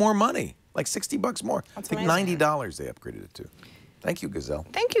sent us more money, like $60 more. That's I think amazing. $90 they upgraded it to. Thank you, Gazelle.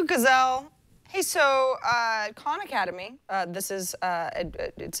 Thank you, Gazelle. Hey, so Khan Academy, this is,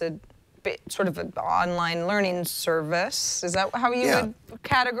 it's a sort of an online learning service. Is that how you would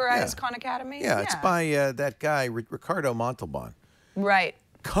categorize Khan Academy? Yeah, it's by that guy, Ricardo Montalban. Right.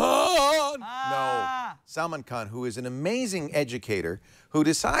 Khan! No, Salman Khan, who is an amazing educator,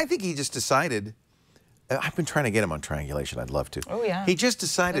 I think he just decided, I've been trying to get him on Triangulation, I'd love to. Oh, yeah. He just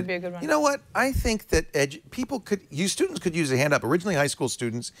decided, That'd be a good one. you know what, I think that students could use a hand up. Originally high school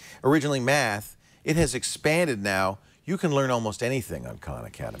students, originally math. It has expanded now. You can learn almost anything on Khan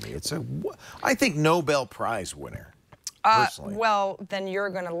Academy. It's I think, Nobel Prize winner, personally. Well, then you're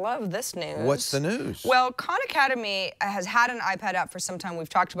going to love this news. What's the news? Well, Khan Academy has had an iPad app for some time. We've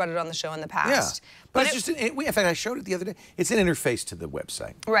talked about it on the show in the past. Yeah, but it's just, in fact, I showed it the other day. It's an interface to the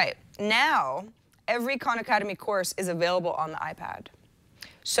website. Right. Now, every Khan Academy course is available on the iPad.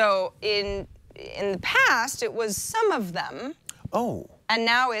 So in the past, it was some of them. Oh. And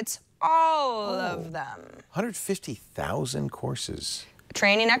now it's all of them. 150,000 courses.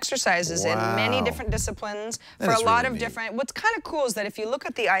 Training exercises in many different disciplines for a lot of different. What's kind of cool is that if you look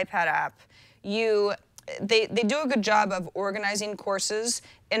at the iPad app, they do a good job of organizing courses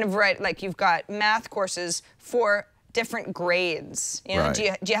in a variety. Like you've got math courses for different grades. You know, do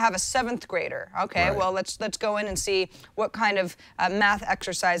you have a 7th grader? Okay, well let's go in and see what kind of math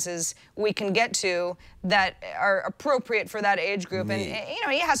exercises we can get to that are appropriate for that age group. And you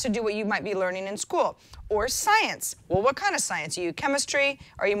know, it has to do what you might be learning in school. Or science. Well, what kind of science? Are you chemistry?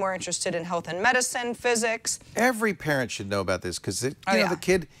 Are you more interested in health and medicine, physics? Every parent should know about this because you know the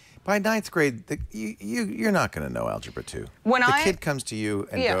kid. By 9th grade, you're not going to know Algebra 2. When the kid comes to you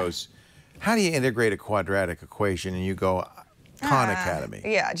and goes, how do you integrate a quadratic equation? And you go, Khan Academy.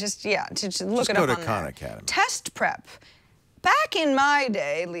 Just look it up on there. Just go to Khan Academy. Test prep. Back in my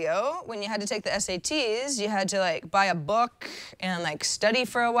day, Leo, when you had to take the SATs, you had to like buy a book and like study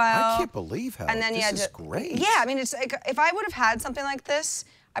for a while. I can't believe how this is great. Yeah, I mean, it's like if I would have had something like this,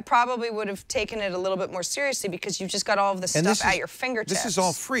 I probably would have taken it a little bit more seriously because you've just got all of this stuff at your fingertips. This is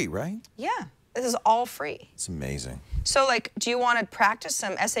all free, right? Yeah, this is all free. It's amazing. So, like, do you want to practice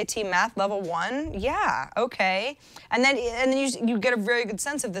some SAT Math Level 1? Yeah, okay. And then you get a very good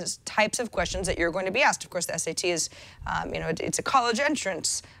sense of the types of questions that you're going to be asked. Of course, the SAT is, you know, it's a college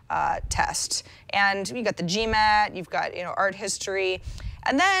entrance test. And you got the GMAT, you've got, you know, art history.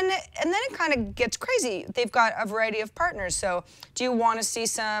 And then it kind of gets crazy. They've got a variety of partners. So do you want to see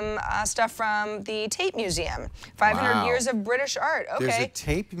some stuff from the Tape Museum? 500 years of British art. Okay. There's a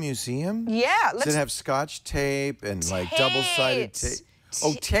tape museum? Yeah. Does it have Scotch tape and like double-sided tape?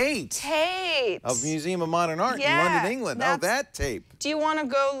 Oh, Tate. Tate. Of Museum of Modern Art in London, England. Oh, that tape. Do you want to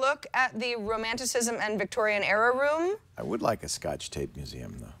go look at the Romanticism and Victorian Era room? I would like a Scotch tape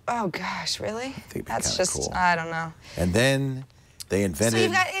museum, though. Oh, gosh, really? I think that's just cool. I don't know. And then they invented. So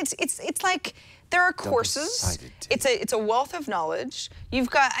you've got it's like there are courses. It's a wealth of knowledge. You've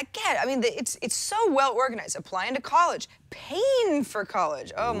got I mean it's so well organized. Applying to college, paying for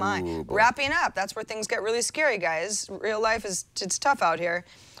college. Oh my, wrapping up. That's where things get really scary, guys. Real life it's tough out here.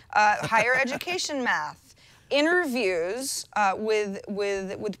 higher education math, interviews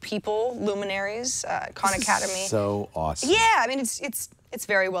with people, luminaries, Khan Academy. So awesome. Yeah, I mean it's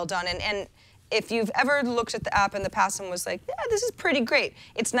very well done, and if you've ever looked at the app in the past and was like, yeah, this is pretty great,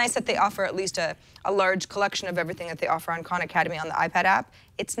 it's nice that they offer at least a large collection of everything that they offer on Khan Academy on the iPad app.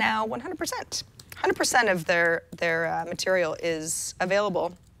 It's now 100%. 100% of their material is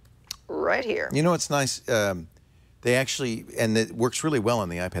available right here. You know what's nice? They actually, and it works really well on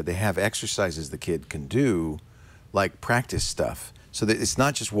the iPad, they have exercises the kid can do, like practice stuff. So that it's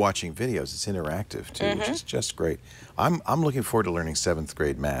not just watching videos, it's interactive too, which is just great. I'm looking forward to learning 7th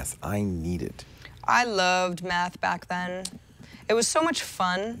grade math. I need it. I loved math back then. It was so much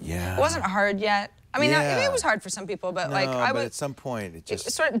fun. Yeah. It wasn't hard yet. I mean, it was hard for some people, but No, like I but was. at some point it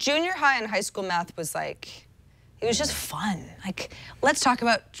just Sort of junior high and high school math was like, it was just fun. Like, let's talk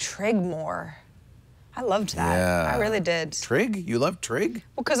about trig more. I loved that. Yeah. I really did. Trig? You love trig?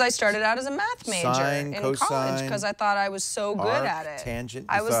 Well, because I started out as a math major Sine, in cosine, college because I thought I was so good arc, at it. tangent,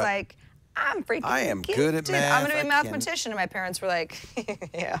 I you was thought, like, I'm freaking I am gifted. good at math, I'm going to be I a can- mathematician. And my parents were like,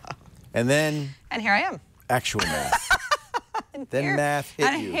 yeah. And then And here I am. actual math. Then Here- math hit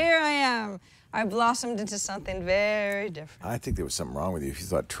and you. here I am. I blossomed into something very different. I think there was something wrong with you if you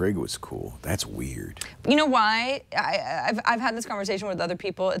thought trig was cool. That's weird. You know why? I've had this conversation with other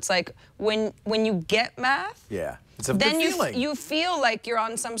people. It's like when you get math, Yeah. It's a then good feeling. you feel like you're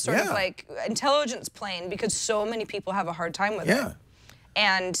on some sort of Yeah. like intelligence plane because so many people have a hard time with Yeah. it.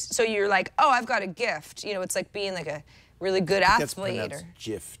 And so you're like, oh, I've got a gift. You know, it's like being like a really good That's athlete pronounced or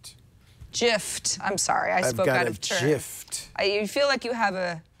gift. gift. I'm sorry, I spoke I've got out a of turn. gift. You feel like you have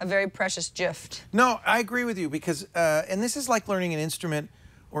a very precious gift. No, I agree with you because, and this is like learning an instrument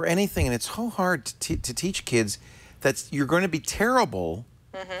or anything, and it's so hard to teach kids that you're going to be terrible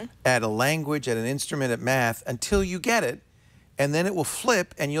at a language, at an instrument, at math until you get it, and then it will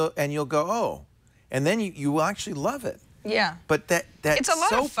flip, and you'll go, oh, and then you will actually love it. Yeah. But that's It's a lot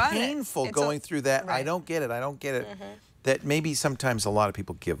so of fun. painful It's going through that. I right. don't get it. I don't get it. That maybe sometimes a lot of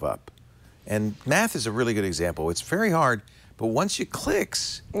people give up. And math is a really good example. It's very hard, but once it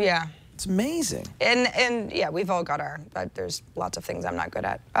clicks, Yeah. it's amazing. And yeah, we've all got there's lots of things I'm not good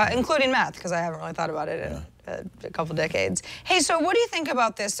at, including math, because I haven't really thought about it in a couple decades. Hey, so what do you think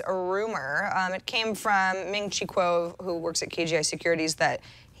about this rumor? It came from Ming Chi Kuo, who works at KGI Securities, that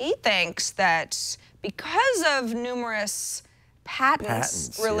he thinks that because of numerous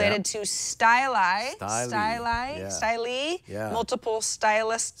patents related to styli, multiple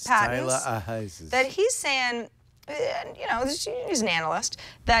stylist patents, that he's saying, you know, he's an analyst,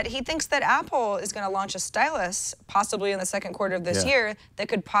 that he thinks that Apple is going to launch a stylus possibly in the second quarter of this year that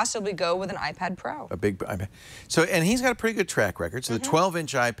could possibly go with an iPad Pro. A big iPad. So, and he's got a pretty good track record. So the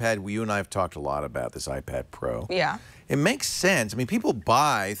 12-inch iPad, you and I have talked a lot about this iPad Pro. Yeah. It makes sense. I mean, people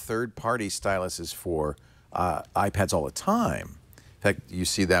buy third-party styluses for iPads all the time. In fact, you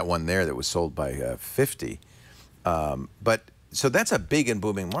see that one there that was sold by 50. But so that's a big and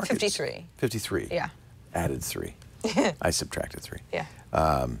booming market. 53. 53. Yeah. Added 3. I subtracted 3. Yeah.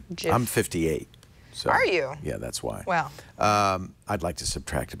 I'm 58. So, Are you? Yeah, that's why. Well. I'd like to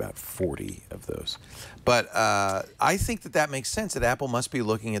subtract about 40 of those. But I think that makes sense, that Apple must be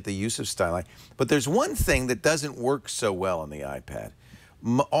looking at the use of styli. But there's one thing that doesn't work so well on the iPad.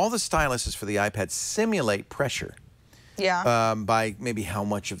 All the styluses for the iPad simulate pressure. Yeah. By maybe how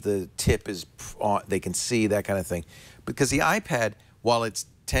much of the tip is they can see, that kind of thing. Because the iPad, while it's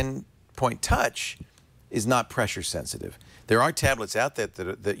 10-point touch, is not pressure sensitive. There are tablets out there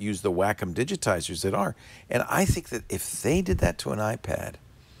that use the Wacom digitizers that are. And I think that if they did that to an iPad,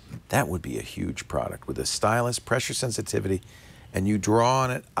 that would be a huge product with a stylus, pressure sensitivity, and you draw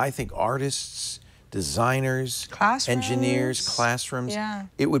on it. I think artists, designers, engineers, classrooms,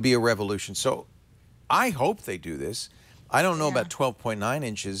 it would be a revolution. So I hope they do this. I don't know about 12.9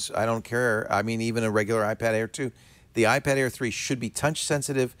 inches. I don't care. I mean, even a regular iPad Air 2. The iPad Air 3 should be touch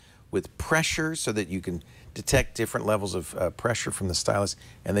sensitive with pressure so that you can detect different levels of pressure from the stylus,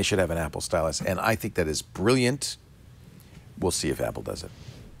 and they should have an Apple stylus. And I think that is brilliant. We'll see if Apple does it.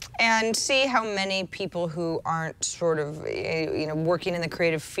 And see how many people who aren't sort of, you know, working in the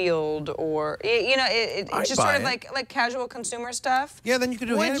creative field or, you know, it's just sort of like casual consumer stuff. Yeah, then you could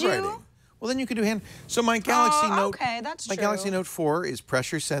do Would handwriting. you? Well, then you could do hand. So my Galaxy Note, okay, that's my true. Galaxy Note 4 is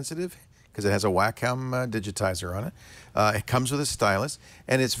pressure sensitive because it has a Wacom digitizer on it. It comes with a stylus,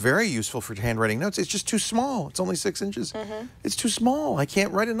 and it's very useful for handwriting notes. It's just too small. It's only 6 inches. It's too small. I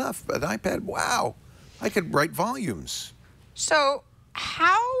can't write enough. But an iPad, wow, I could write volumes. So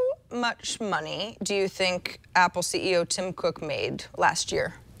how much money do you think Apple CEO Tim Cook made last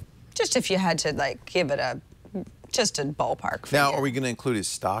year? Just if you had to, like, give it a Just a ballpark figure. Now, are we going to include his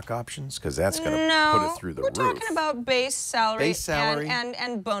stock options? Because that's going to put it through the roof. We're talking about base salary, Base salary?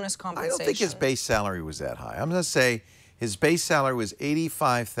 And bonus compensation. I don't think his base salary was that high. I'm going to say his base salary was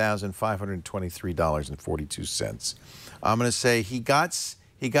 $85,523.42. I'm going to say he got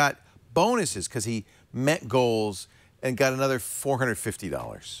bonuses because he met goals and got another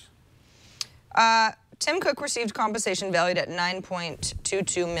 $450. Tim Cook received compensation valued at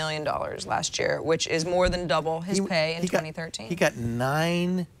 $9.22 million last year, which is more than double his pay in 2013. He got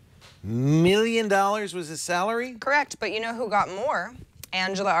 $9 million was his salary? Correct, but you know who got more?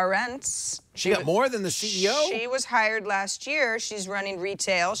 Angela Arendts. She got more than the CEO? She was hired last year. She's running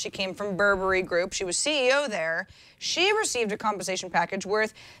retail. She came from Burberry Group. She was CEO there. She received a compensation package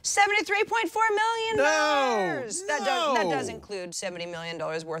worth $73.4 million. No, That does include $70 million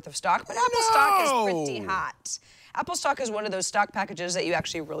worth of stock, but Apple stock is pretty hot. Apple stock is one of those stock packages that you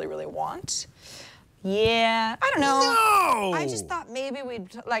actually really, really want. Yeah, I don't know. No! I just thought maybe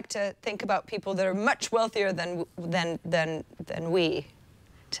we'd like to think about people that are much wealthier than we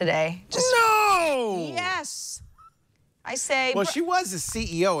today. No! Yes. I say. Well, she was the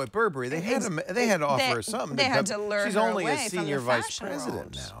CEO at Burberry. They had to offer her something. They had to lure She's her only away a senior from the vice fashion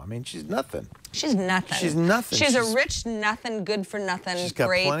president world. now. I mean, she's nothing. She's nothing. She's nothing. She's a rich, nothing, good for nothing, She's got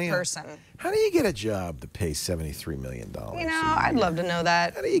great plenty person. How do you get a job that pays $73 million? You know, I'd love to know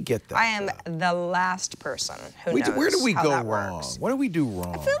that. How do you get that? I am the last person who knows Where do we how go that wrong? works. What do we do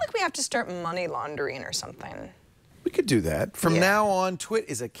wrong? I feel like we have to start money laundering or something. We could do that. From Yeah. now on, Twit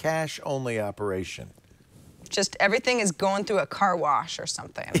is a cash-only operation. Just everything is going through a car wash or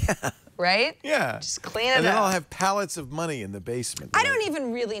something. Yeah. Right? Yeah. Just clean it And then up. I'll have pallets of money in the basement. I don't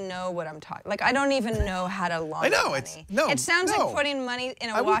even really know what I'm talking. Like, I don't even know how to launder I know, money. it sounds no. like putting money in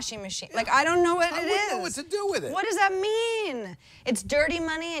a washing machine. Like, I don't know what it is. I wouldn't know what to do with it. What does that mean? It's dirty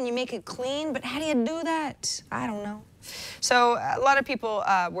money and you make it clean, but how do you do that? I don't know. So a lot of people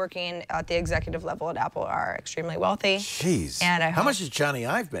working at the executive level at Apple are extremely wealthy. Jeez. And how much does Johnny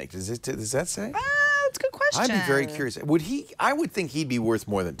Ive make? Does that say? That's a good question. I'd be very curious. Would he? I would think he'd be worth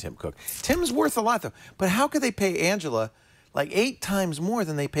more than Tim Cook. Tim's worth a lot, though. But how could they pay Angela like 8 times more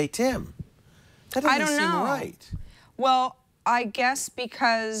than they pay Tim? That doesn't seem right. Well, I guess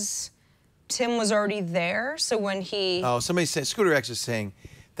because Tim was already there, so when he... Oh, somebody said, Scooter X is saying,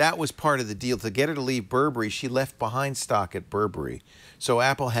 that was part of the deal. To get her to leave Burberry, she left behind stock at Burberry. So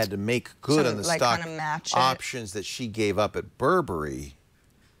Apple had to make good on the stock options that she gave up at Burberry.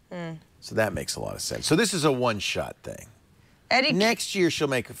 So that makes a lot of sense. So this is a one-shot thing. Next year, she'll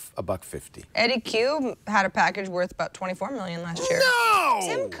make $1.50. Eddie Q had a package worth about $24 million last year. No!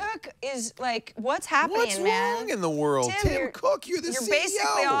 Tim Cook is like, what's happening, What's man? wrong in the world? Tim Cook, you're the CEO. You're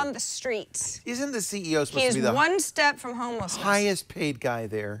basically on the streets. Isn't the CEO supposed to be He's the one step from homelessness. highest paid guy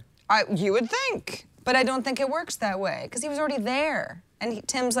there? You would think, but I don't think it works that way because he was already there. And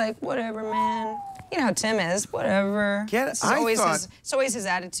Tim's like, whatever, man. You know how Tim is, whatever. It's always his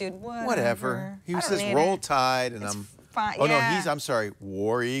attitude, whatever. He says roll tide, and I'm... Fine. Oh, yeah. no, I'm sorry,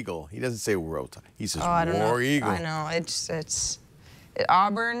 War Eagle. He doesn't say Roll Tide. He says War Eagle. I know, it's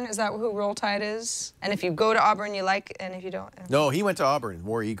Auburn, is that who Roll Tide is? And if you go to Auburn, you like, and if you don't... No, he went to Auburn,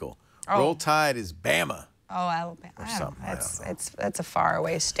 War Eagle. Roll Tide is Bama. Oh, Alabama. I don't know. That's a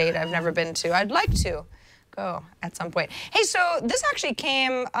faraway state I've never been to. I'd like to go at some point. Hey, so this actually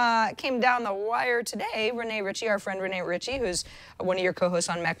came down the wire today. Renee Ritchie, our friend Renee Ritchie, who's one of your co-hosts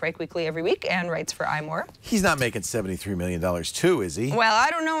on Mac Break Weekly every week and writes for iMore. He's not making $73 million too, is he? Well, I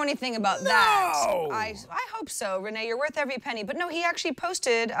don't know anything about that. No! I hope so, Renee. You're worth every penny. But no, he actually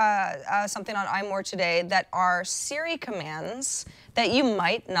posted something on iMore today that are Siri commands that you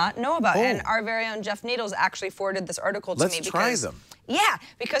might not know about. Oh. And our very own Jeff Needles actually forwarded this article to me. Let's try them. Yeah,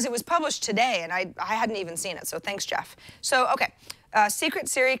 because it was published today, and I hadn't even seen it, so thanks, Jeff. So, okay, secret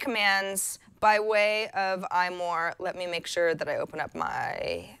Siri commands by way of iMore. Let me make sure that I open up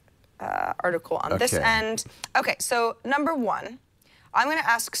my article on this end. Okay, so number 1, I'm going to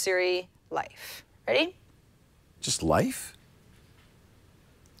ask Siri life. Ready? Just life?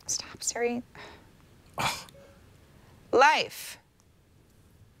 Stop, Siri. Oh. Life.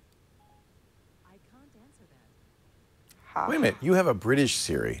 Wait a minute, you have a British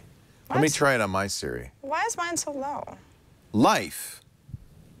Siri. Let me try it on my Siri. Why is mine so low? Life.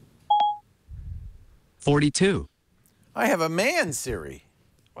 42. I have a man Siri.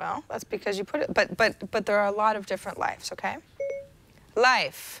 Well, that's because you put it, but there are a lot of different lives, okay?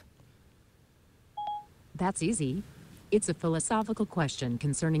 Life. That's easy. It's a philosophical question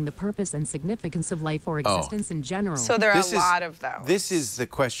concerning the purpose and significance of life or existence in general. So there are a lot of those. This is the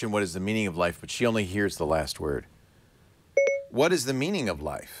question, what is the meaning of life? But she only hears the last word. What is the meaning of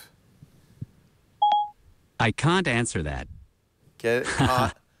life? I can't answer that. Get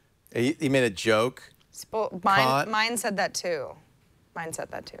it? He made a joke. Mine said that too. Mine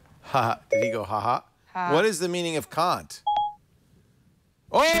said that too. Ha. Did he go ha ha? What is the meaning of can't?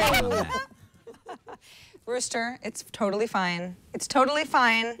 Oh! Rooster, it's totally fine. It's totally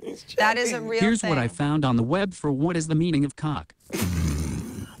fine. That is a real thing. Here's what I found on the web for what is the meaning of cock. Say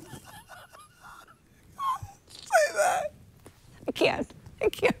that. I can't. I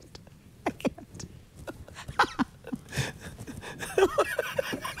can't. I can't.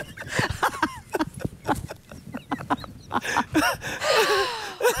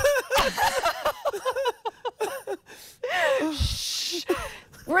 Shh.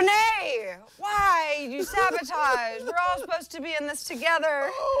 Renee, why? You sabotage. We're all supposed to be in this together.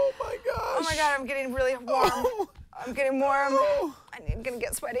 Oh my gosh. Oh my God, I'm getting really warm. I'm getting warm. I'm gonna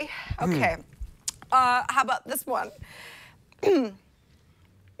get sweaty. Okay. How about this one?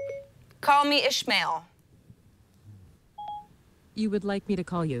 Call me Ishmael. You would like me to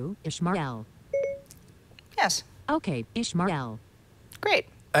call you Ishmael? Yes. Okay, Ishmael. Great.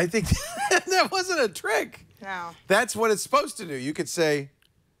 I think that wasn't a trick. No. That's what it's supposed to do. You could say,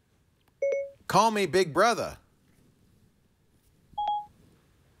 call me Big Brother.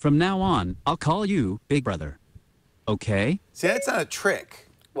 From now on, I'll call you Big Brother. Okay? See, that's not a trick.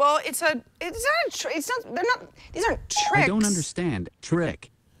 Well, it's not a trick. It's not, they're not, these aren't tricks. I don't understand. Trick.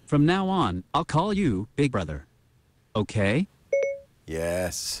 From now on, I'll call you Big Brother. Okay?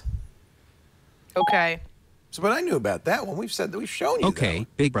 Yes. Okay. So, but I knew about that one. We've said that. We've shown you Okay,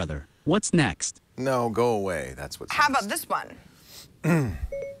 that. Big Brother. What's next? No, go away. That's what's How next. about this one?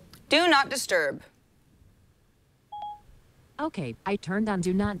 Do not disturb. Okay, I turned on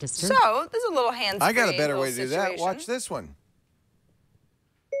Do Not Disturb. So, there's a little hands-free I got a better way to do that. situation. Watch this one.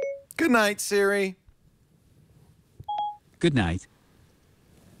 Good night, Siri. Good night.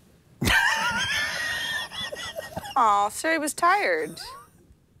 Aw, Siri was tired.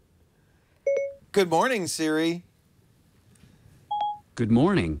 Good morning, Siri. Good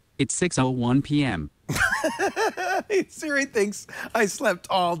morning. It's 6:01 p.m. Siri thinks I slept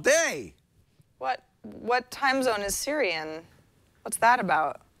all day. What time zone is Siri in? What's that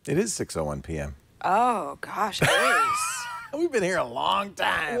about? It is 6:01 p.m. Oh, gosh, it is. We've been here a long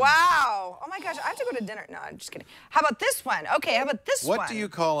time. Wow. Oh, my gosh, I have to go to dinner. No, I'm just kidding. How about this one? Okay, how about this one? What do you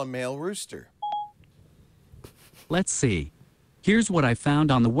call a male rooster? Let's see. Here's what I found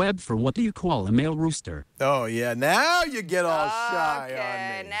on the web for what do you call a male rooster. Oh, yeah. Now you get all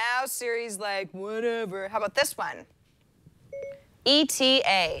shy on me. Now Siri's like, whatever. How about this one?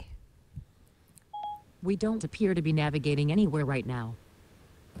 ETA. We don't appear to be navigating anywhere right now.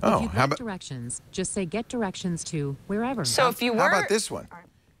 Oh, if you'd how like about directions, just say get directions to wherever. So if you were... How about this one?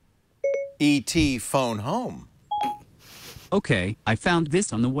 E.T. phone home. Okay, I found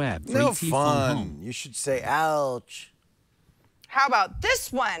this on the web. For No ET phone fun. home. You should say ouch. How about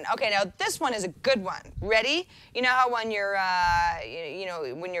this one? Okay, now this one is a good one. Ready? You know how when you're,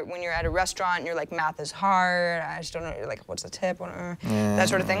 when you're at a restaurant, and you're like, math is hard. I just don't know. You're like, what's the tip? That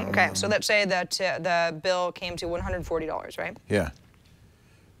sort of thing. Okay, so let's say that the bill came to $140, right? Yeah.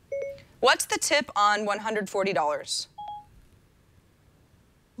 What's the tip on $140?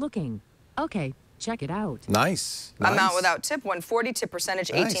 Looking. Okay, check it out. Nice. Amount without tip, 140. Tip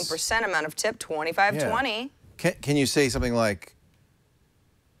percentage, Nice. 18%. Amount of tip, 25.20. Can you say something like,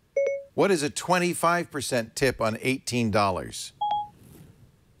 what is a 25% tip on $18?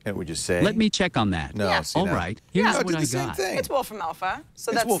 And would you say? Let me check on that. No, Yeah. see, All no. right, here's No, what did I the same got. thing. It's Wolfram Alpha.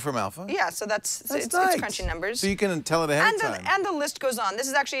 So It's that's Wolfram Alpha. Yeah, so it's nice. crunchy numbers. So you can tell it ahead of time. And the list goes on. This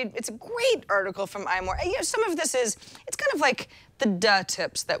is actually, it's a great article from iMore. You know, some of this is, it's kind of like the duh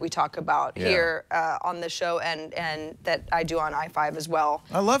tips that we talk about here on the show and that I do on i5 as well.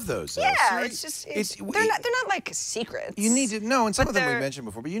 I love those. Yeah, Siri, it's just, they're not like secrets. You need to know, and some But of them we they're- mentioned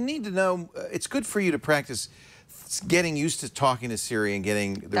before, but you need to know, it's good for you to practice getting used to talking to Siri and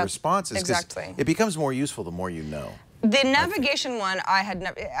getting the responses. 'Cause exactly. It becomes more useful the more you know. The navigation one,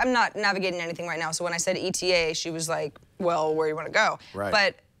 I'm not navigating anything right now, so when I said ETA, she was like, well, where do you want to go? Right.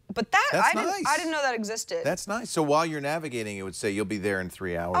 But that, That's I nice. didn't know that existed. That's nice. So while you're navigating, it would say you'll be there in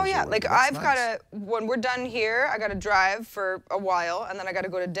 3 hours. Oh yeah, or like whatever. That's I've nice. got to, when we're done here, I got to drive for a while, and then I got to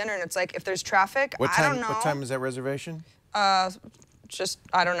go to dinner, and it's like, if there's traffic, What time, I don't know. What time is that reservation? Just,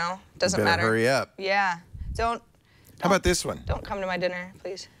 I don't know. Doesn't You better matter. hurry up. Yeah. How about this one? Don't come to my dinner,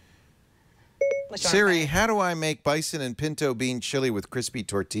 please. Unless you wanna Siri, pay. how do I make bison and pinto bean chili with crispy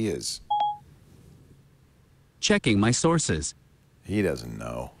tortillas? Checking my sources. He doesn't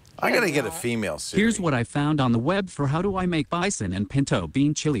know. I gotta get a female Siri. Here's what I found on the web for how do I make bison and pinto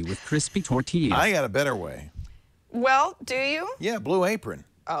bean chili with crispy tortillas. I got a better way. Well, do you? Yeah, Blue Apron.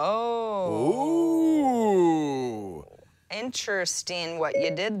 Oh. Ooh. Interesting what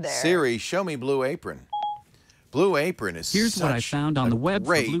you did there. Siri, show me Blue Apron. Blue Apron is Here's what I found on the web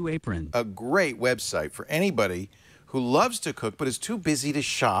for Blue Apron. A great website for anybody who loves to cook but is too busy to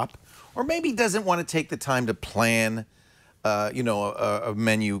shop, or maybe doesn't want to take the time to plan, a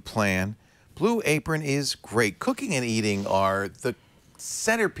menu plan. Blue Apron is great. Cooking and eating are the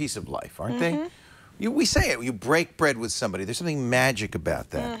centerpiece of life, aren't they? We say it. You break bread with somebody. There's something magic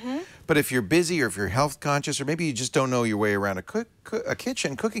about that. But if you're busy, or if you're health conscious, or maybe you just don't know your way around a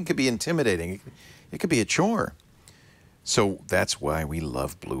kitchen, cooking could be intimidating. It could be a chore. So that's why we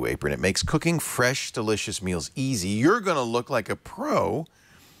love Blue Apron. It makes cooking fresh, delicious meals easy. You're going to look like a pro.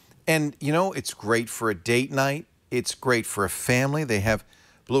 And, it's great for a date night. It's great for a family. They have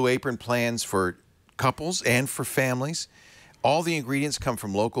Blue Apron plans for couples and for families. All the ingredients come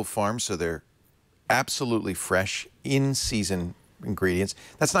from local farms, so they're absolutely fresh, in-season ingredients.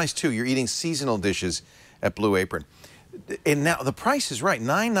 That's nice, too. You're eating seasonal dishes at Blue Apron. And now the price is right,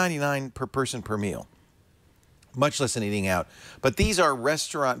 $9.99 per person per meal. Much less than eating out. But these are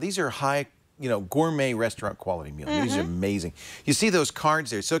high, gourmet restaurant quality meals. These are amazing. You see those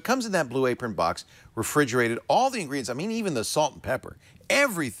cards there. So it comes in that Blue Apron box, refrigerated. All the ingredients, I mean, even the salt and pepper,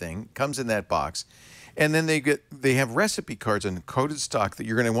 everything comes in that box. And then they have recipe cards on coded stock that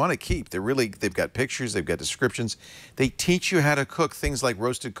you're going to want to keep. They've got pictures, they've got descriptions. They teach you how to cook things like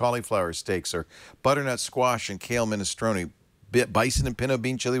roasted cauliflower steaks, or butternut squash and kale minestrone, bison and pinto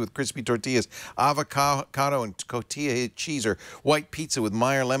bean chili with crispy tortillas, avocado and cotija cheese, or white pizza with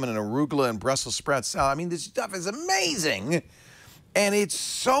Meyer lemon and arugula and Brussels sprout salad. I mean, this stuff is amazing. And it's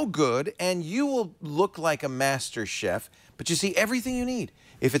so good, and you will look like a master chef, but you see everything you need.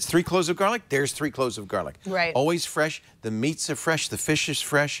 If it's 3 cloves of garlic, there's 3 cloves of garlic. Right. Always fresh. The meats are fresh. The fish is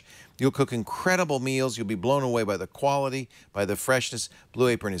fresh. You'll cook incredible meals. You'll be blown away by the quality, by the freshness. Blue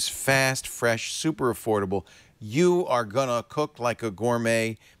Apron is fast, fresh, super affordable. You are going to cook like a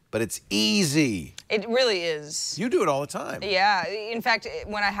gourmet, but it's easy. It really is. You do it all the time. Yeah. In fact,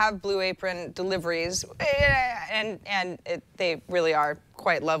 when I have Blue Apron deliveries, they really are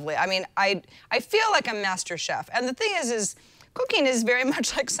quite lovely. I mean, I feel like a master chef. And the thing is cooking is very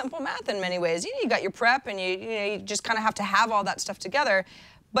much like simple math in many ways. You got your prep, and you just kind of have to have all that stuff together.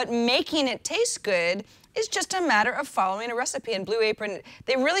 But making it taste good is just a matter of following a recipe. And Blue Apron,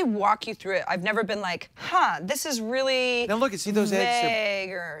 they really walk you through it. I've never been like, this is really now look, see those vague,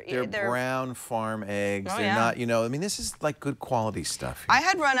 eggs? They're brown farm eggs. They're not, I mean, this is like good quality stuff. I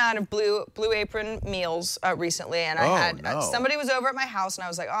had run out of Blue Apron meals recently, and somebody was over at my house, and I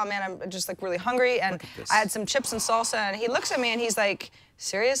was like, oh man, I'm just like really hungry, and I had some chips and salsa, and he looks at me and he's like,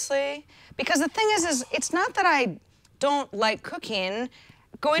 seriously? Because the thing is it's not that I don't like cooking.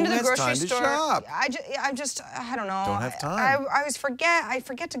 Going to the grocery store, I don't know. Don't have time. I always forget. I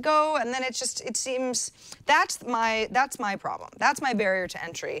forget to go, and then it seems that's my problem. That's my barrier to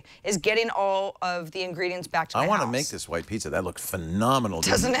entry, is getting all of the ingredients back to my house. I want to make this white pizza. That looks phenomenal.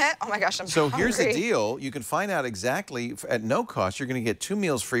 Doesn't it? Oh my gosh, I'm so hungry. Here's the deal. You can find out exactly at no cost. You're going to get 2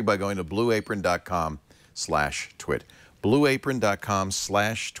 meals free by going to blueapron.com/twit.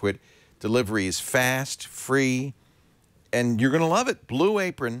 Blueapron.com/twit. Delivery is fast, free, and you're going to love it.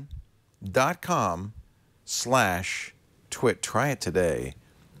 Blueapron.com/twit. Try it today.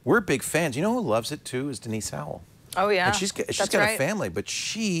 We're big fans. You know who loves it too is Denise Howell. Oh yeah. And she's got a family, but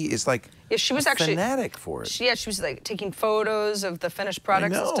she is like she was actually fanatic for it. She was like taking photos of the finished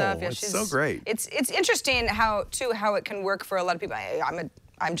products and stuff. Yeah, it's so great. It's interesting how it can work for a lot of people.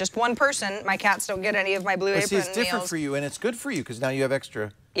 I'm just one person. My cats don't get any of my Blue Apron meals. It's different meals. for you, and it's good for you because now you have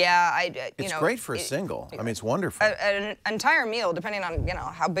extra. Yeah, it's great for a single. I mean, it's wonderful. An entire meal, depending on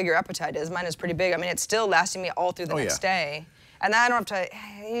how big your appetite is. Mine is pretty big. I mean, it's still lasting me all through the next day. And I don't have to.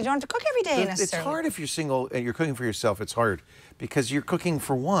 You don't have to cook every day necessarily. It's hard if you're single and you're cooking for yourself. It's hard because you're cooking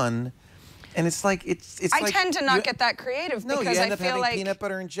for one. And it's like I tend to not get that creative because you end up I feel having like peanut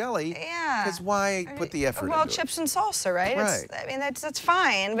butter and jelly. Yeah. Because why put the effort into it? Chips and salsa, right? Right. I mean, that's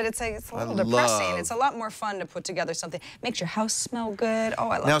fine, but it's a little depressing. It's a lot more fun to put together something. Makes your house smell good. Oh,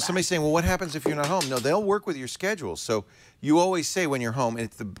 I love that. Now, somebody's saying, well, what happens if you're not home? No, they'll work with your schedule. So you always say when you're home, and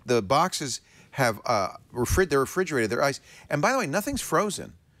the boxes have they're refrigerated, they're iced. And by the way, nothing's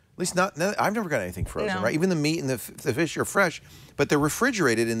frozen. At least I've never got anything frozen, right? Even the meat and the fish are fresh, but they're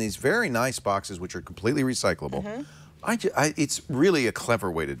refrigerated in these very nice boxes, which are completely recyclable. It's really a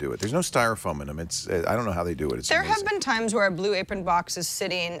clever way to do it. There's no styrofoam in them. I don't know how they do it. There have been times where a Blue Apron box is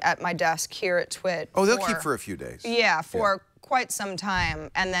sitting at my desk here at Twit. Oh, they'll keep for a few days. Yeah, for quite some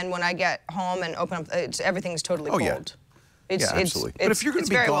time, and then when I get home and open up, everything's totally cold. Yeah, absolutely. But if you're going to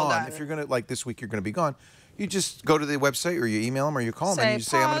be gone, if you're going to, like this week, you're going to be gone, You just go to the website, or you email them, or you call them, and you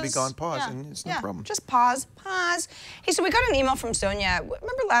say, I'm going to be gone, pause, Yeah. and it's no problem. Just pause. Hey, so we got an email from Sonia.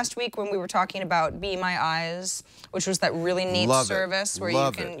 Remember last week when we were talking about Be My Eyes, which was that really neat service where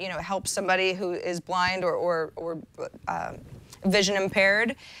you can, you know, help somebody who is blind or vision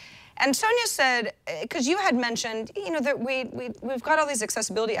impaired? And Sonia said, because you had mentioned, you know, that we've got all these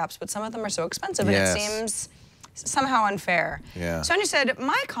accessibility apps, but some of them are so expensive, and it seems somehow unfair. Yeah. Sonia said,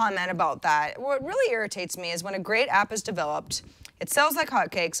 my comment about that, what really irritates me is when a great app is developed, it sells like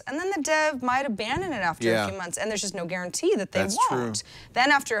hotcakes, and then the dev might abandon it after a few months, and there's just no guarantee that they won't. True. Then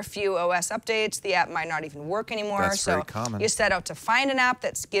after a few OS updates, the app might not even work anymore. That's very common. You set out to find an app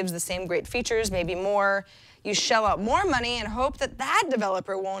that gives the same great features, maybe more. You shell out more money and hope that that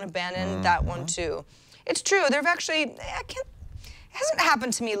developer won't abandon that one too. It's true. There've actually, it hasn't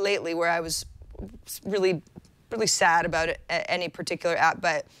happened to me lately where I was really sad about any particular app,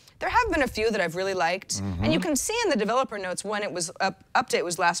 but there have been a few that I've really liked. And you can see in the developer notes when it was update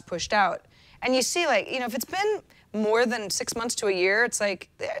was last pushed out. And you see, like, you know, if it's been more than 6 months to a year, it's like,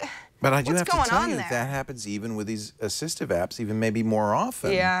 but I do have to tell you there? that happens even with these assistive apps, even maybe more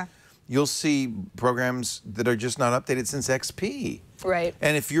often. Yeah. You'll see programs that are just not updated since XP. Right.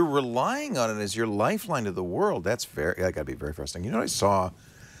 And if you're relying on it as your lifeline to the world, that got to be very frustrating. You know what I saw?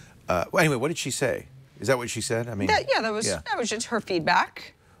 Well, anyway, what did she say? Is that what she said? I mean, that was just her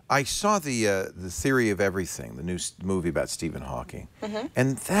feedback. I saw the Theory of Everything, the new movie about Stephen Hawking,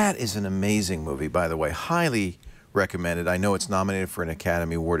 and that is an amazing movie, by the way. Highly recommended. I know it's nominated for an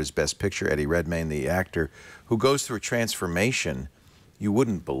Academy Award as Best Picture. Eddie Redmayne, the actor, who goes through a transformation you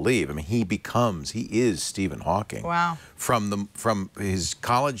wouldn't believe. I mean, he is Stephen Hawking. Wow. From his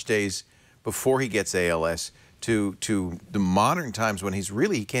college days before he gets ALS to the modern times when he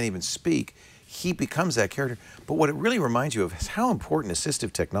can't even speak. He becomes that character. But what it really reminds you of is how important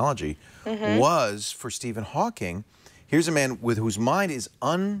assistive technology was for Stephen Hawking. Here's a man whose mind is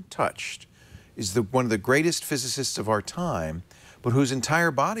untouched, is one of the greatest physicists of our time, but whose entire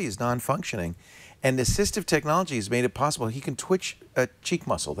body is non-functioning. And assistive technology has made it possible. He can twitch a cheek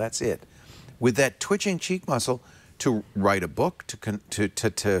muscle, that's it. With that twitching cheek muscle, to write a book,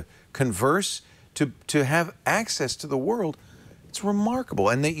 to converse, to have access to the world. It's remarkable.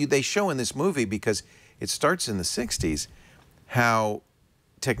 And they show in this movie, because it starts in the 60s, how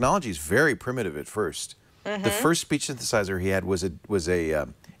technology is very primitive at first. The first speech synthesizer he had was a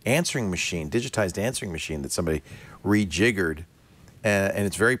answering machine, digitized answering machine that somebody rejiggered, and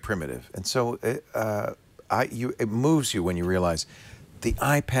it's very primitive. And so it moves you when you realize the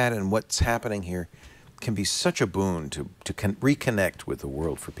iPad and what's happening here can be such a boon to reconnect with the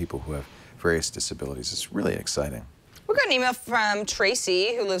world for people who have various disabilities. It's really exciting. We got an email from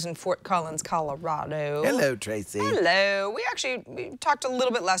Tracy, who lives in Fort Collins, Colorado. Hello, Tracy. Hello. We talked a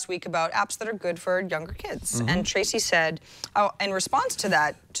little bit last week about apps that are good for younger kids. And Tracy said, in response to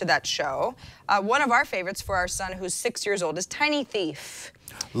that show, one of our favorites for our son, who's 6 years old, is Tiny Thief.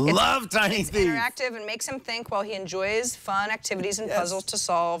 Love Tiny Thief. It's interactive and makes him think while he enjoys fun activities and puzzles to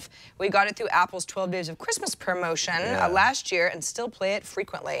solve. We got it through Apple's 12 Days of Christmas promotion last year and still play it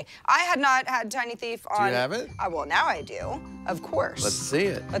frequently. I had not had Tiny Thief on. Do you have it? Well, now I do, of course. Let's see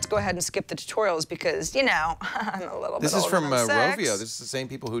it. Let's go ahead and skip the tutorials because, you know, I'm a little bit This is older from than 6. Rovio. This is the same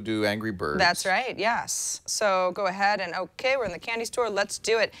people who do Angry Birds. That's right, yes. So go ahead and, okay, we're in the candy store. Let's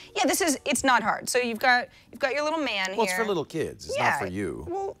do it. Yeah, it's not hard. So you've got your little man here. Well, it's for little kids. It's not for you.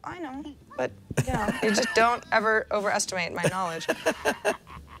 Well, I know, but you know, you just don't ever overestimate my knowledge.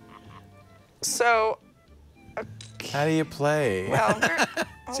 So, okay. How do you play? Well,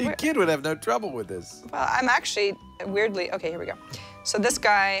 See, a kid would have no trouble with this. Well, I'm actually weirdly, okay, here we go. So this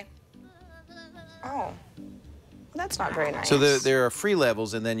guy, that's not very nice. So there are free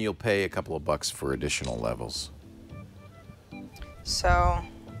levels, and then you'll pay a couple of bucks for additional levels. So,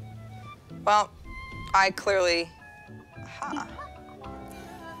 well, I clearly, oh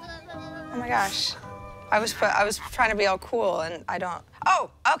my gosh. I was trying to be all cool, and I don't.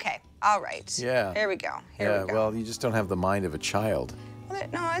 Oh, okay. All right. Yeah. Here we go. Here we go. Well, you just don't have the mind of a child.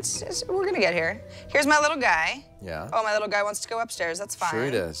 No, we're gonna get here. Here's my little guy. Yeah. Oh, my little guy wants to go upstairs. That's fine. Sure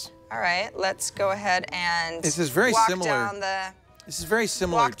he does. All right, let's go ahead and this is very walk similar. down the. This is very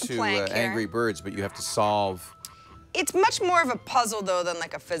similar to Angry here. Birds, but you have to solve. It's much more of a puzzle though than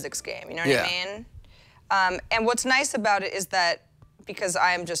like a physics game. You know what I mean? And what's nice about it is that, because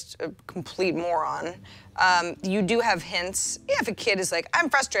I am just a complete moron, you do have hints. Yeah, if a kid is like, I'm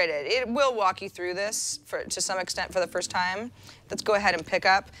frustrated, it will walk you through this to some extent for the first time. Let's go ahead and pick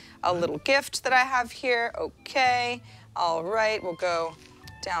up a little gift that I have here. Okay, all right, we'll go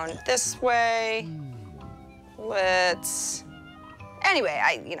down this way. Let's Anyway,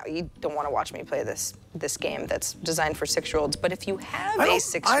 you don't want to watch me play this game that's designed for 6-year-olds. But if you have a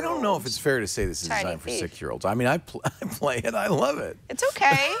 6-year-old, I don't know if it's fair to say this is designed for 6-year-olds. I mean, I play it. I love it. It's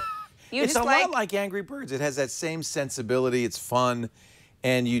okay. It's a lot like Angry Birds. It has that same sensibility. It's fun,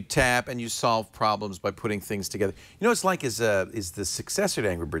 and you tap and you solve problems by putting things together. You know, it's like is the successor to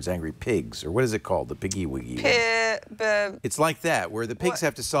Angry Birds, Angry Pigs, or what is it called? The Piggy Wiggy. It's like that, where the pigs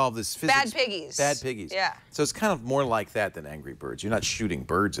have to solve this physics. Bad Piggies. Bad Piggies. Yeah. So it's kind of more like that than Angry Birds. You're not shooting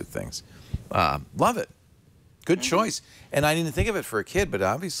birds at things. Love it. Good choice. And I didn't think of it for a kid, but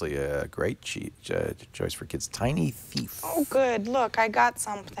obviously a great choice for kids. Tiny Thief. Oh, good. Look, I got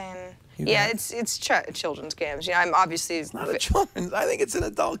something. It's children's games. I'm obviously. It's not a children's. I think it's an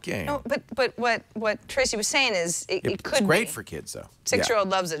adult game. No, but what Tracy was saying is it could be. It's great for kids, though. 6-year-old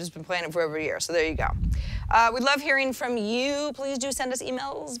loves it. Has been playing it for over a year. So there you go. We'd love hearing from you. Please do send us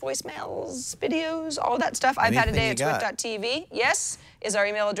emails, voicemails, videos, all that stuff. iPad@twit.tv. Yes, is our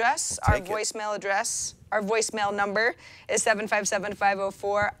email address. Our voicemail address. Our voicemail number is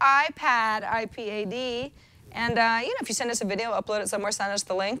 757-504-iPad, IPAD. And, if you send us a video, upload it somewhere, send us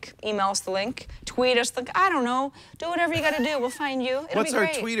the link, email us the link, tweet us the, I don't know, do whatever you got to do. We'll find you. It'll What's be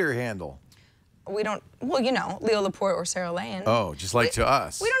great. our Twitter handle? We don't, well, Leo Laporte or Sarah Lane. Oh, just like to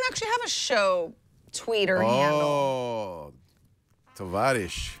us. We don't actually have a show Twitter handle. Oh,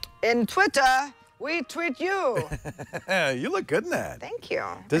 Tovarish. In Twitter, we tweet you. You look good in that. Thank you.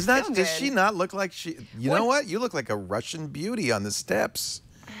 Does she not look like she? You know what? You look like a Russian beauty on the steps.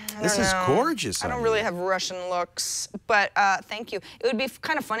 This is gorgeous. I don't really have Russian looks, but thank you. It would be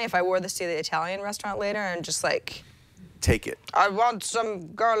kind of funny if I wore this to the Italian restaurant later and just like. Take it. I want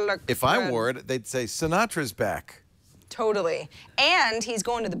some garlic. If I wore it, they'd say Sinatra's back. Totally. And he's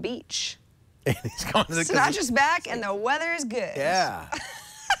going to the beach. And he's going to the Sinatra's back and the weather is good. Yeah.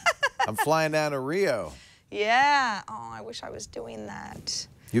 I'm flying down to Rio. Yeah. Oh, I wish I was doing that.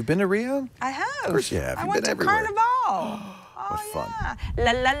 You've been to Rio? I have. Of course you have. I went to Carnival. What fun.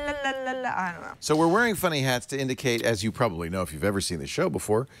 La la la la la la. I don't know. So we're wearing funny hats to indicate, as you probably know if you've ever seen the show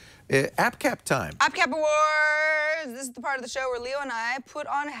before, App Cap time. App Cap Awards. This is the part of the show where Leo and I put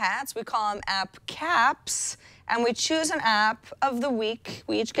on hats. We call them App Caps. And we choose an app of the week.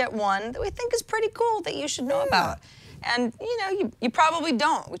 We each get one that we think is pretty cool that you should know about. And, you probably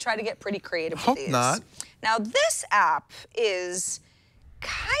don't. We try to get pretty creative with these. Hope not. Now, this app is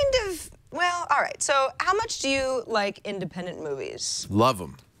kind of, well, all right. So how much do you like independent movies? Love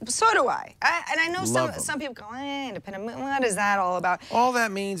them. So do I. And I know some people go, independent movie, what is that all about? All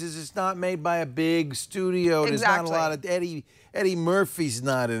that means is it's not made by a big studio. Exactly. There's not a lot of Eddie Murphy's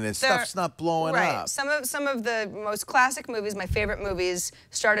not in it. Stuff's not blowing up. Some of the most classic movies, my favorite movies,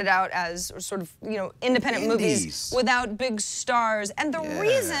 started out as sort of, independent movies without big stars. And the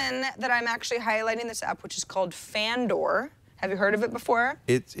reason that I'm actually highlighting this app, which is called Fandor. Have you heard of it before?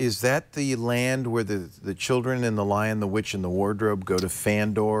 Is that the land where the children and the Lion, the Witch, and the Wardrobe go to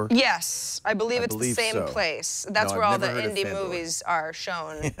Fandor? Yes, I believe it's the same place. That's where all the indie movies are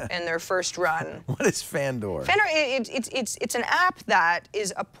shown in their first run. What is Fandor? Fandor, it's an app that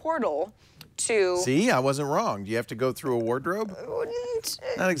is a portal to... See, I wasn't wrong. Do you have to go through a wardrobe?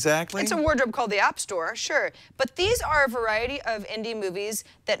 Not exactly. It's a wardrobe called the App Store, sure. But these are a variety of indie movies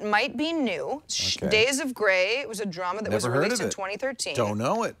that might be new. Okay. Days of Grey was a drama that was released in 2013. Don't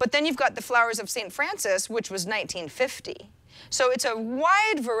know it. But then you've got The Flowers of St. Francis, which was 1950. So it's a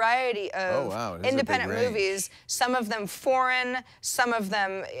wide variety of independent movies. Some of them foreign, some of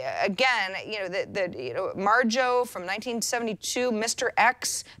them, again, Marjo from 1972, Mr.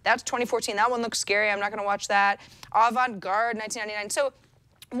 X, that's 2014. That one looks scary. I'm not going to watch that. Avant-Garde, 1999. So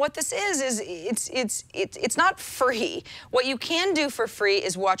what this is it's not free. What you can do for free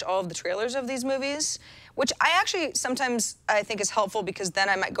is watch all of the trailers of these movies, which I actually sometimes I think is helpful because then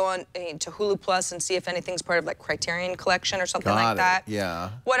I might go on to Hulu Plus and see if anything's part of like Criterion Collection or something like that.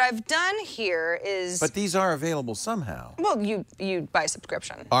 Yeah. What I've done here is... But these are available somehow. Well, you buy a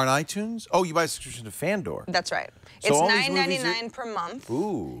subscription. On iTunes? Oh, you buy a subscription to Fandor. That's right. So it's $9.99 per month.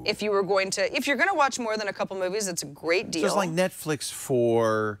 Ooh. If you're going to watch more than a couple movies, it's a great deal. So it's like Netflix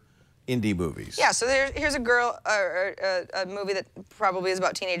for indie movies. Yeah, so here's a girl, a movie that probably is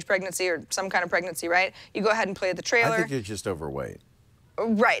about teenage pregnancy or some kind of pregnancy, right? You go ahead and play the trailer. I think you're just overweight.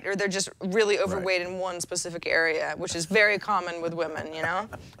 Right, or they're just really overweight in one specific area, which is very common with women, you know?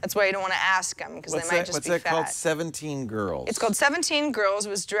 That's why you don't want to ask them, because they might just be fat. What's that called? 17 Girls. It's called 17 Girls. It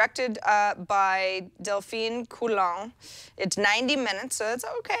was directed by Delphine Coulon. It's 90 minutes, so it's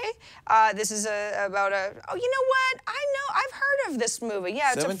okay. This is about a, oh, you know what? I know, I've heard of this movie.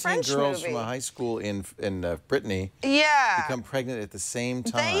 Yeah, it's a French movie. 17 girls from a high school in Brittany become pregnant at the same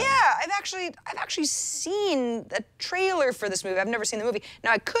time. I've actually seen the trailer for this movie. I've never seen the movie.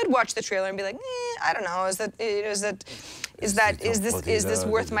 Now I could watch the trailer and be like, I don't know. Is this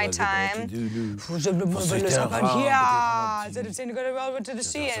worth my time? And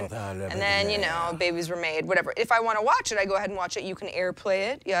then, you know, babies were made, whatever. If I want to watch it, I go ahead and watch it. You can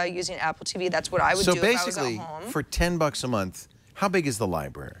AirPlay it using Apple TV. That's what I would do if I was at home. So basically, for $10 a month, how big is the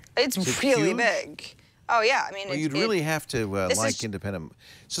library? It's really big. Oh, yeah. I mean, well, you'd really have to like independent.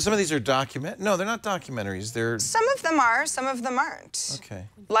 So some of these are No, they're not documentaries. They're... Some of them are, some of them aren't. Okay.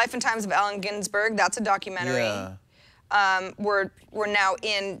 Life and Times of Allen Ginsberg, that's a documentary. Yeah. We're now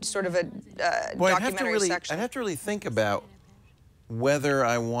in sort of a documentary section. I'd have to really think about whether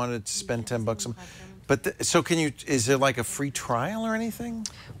I wanted to spend $10 a month. But so can you? Is there like a free trial or anything?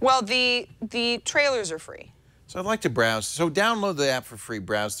 Well, the trailers are free. So I'd like to browse. So download the app for free,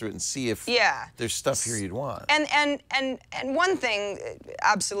 browse through it, and see if there's stuff here you'd want. And one thing,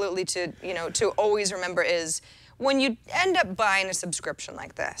 absolutely, to always remember is when you end up buying a subscription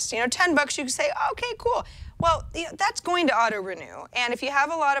like this, $10, you can say, okay, cool. Well, that's going to auto-renew, and if you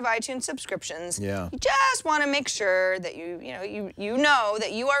have a lot of iTunes subscriptions, you just want to make sure that you know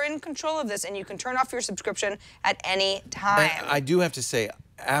that you are in control of this, and you can turn off your subscription at any time. And I do have to say,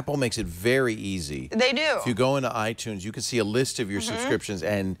 Apple makes it very easy. They do. If you go into iTunes, you can see a list of your subscriptions,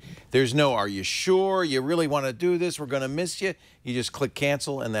 and there's no, are you sure you really want to do this? We're going to miss you. You just click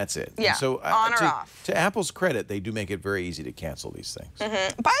cancel, and that's it. Yeah, and so, on or off. To Apple's credit, they do make it very easy to cancel these things.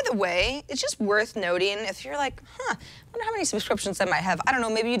 By the way, it's just worth noting, if you're like, I wonder how many subscriptions I might have. I don't know,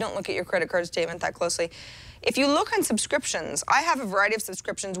 maybe you don't look at your credit card statement that closely. If you look on subscriptions, I have a variety of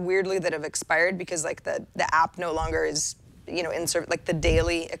subscriptions, weirdly, that have expired because like the app no longer is like the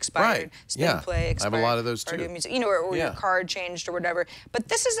daily expired, spin play expired. I have a lot of those too. Music, or your card changed or whatever. But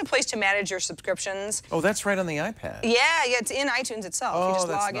this is a place to manage your subscriptions. Oh, that's right on the iPad. Yeah, it's in iTunes itself. Oh, you just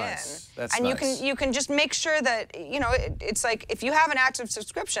that's log nice. in. That's and nice. you can just make sure that, it's like if you have an active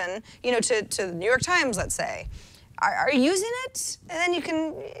subscription, to the New York Times, let's say, are you using it? And then you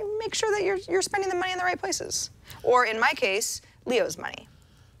can make sure that you're spending the money in the right places. Or in my case, Leo's money.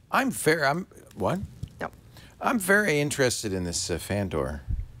 What? I'm very interested in this Fandor.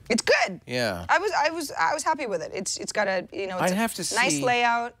 It's good. Yeah. I was happy with it. It's got a I'd have to nice see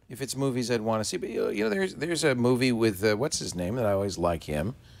layout. If it's movies I'd want to see, but there's a movie with what's his name that I always like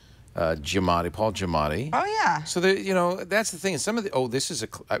him, Paul Giamatti. Oh yeah. So that's the thing. Some of the this is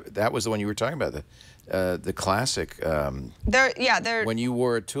that was the one you were talking about, the classic. They're when you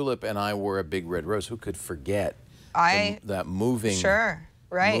wore a tulip and I wore a big red rose. Who could forget that moving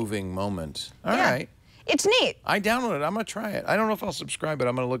moving moment? All right. It's neat. I downloaded it. I'm going to try it. I don't know if I'll subscribe, but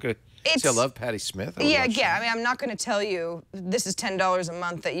I'm going to look at it. See, I love Patti Smith. Yeah. I mean, I'm not going to tell you this is $10 a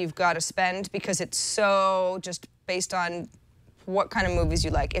month that you've got to spend because it's so just based on what kind of movies you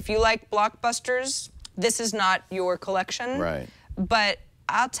like. If you like blockbusters, this is not your collection. Right. But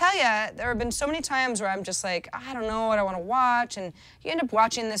I'll tell you, there have been so many times where I'm just like, I don't know what I want to watch, and you end up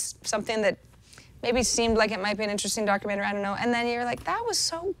watching something that maybe seemed like it might be an interesting documentary, I don't know, and then you're like, that was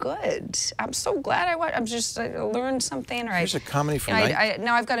so good. I'm so glad I watched. I learned something. Or There's a comedy from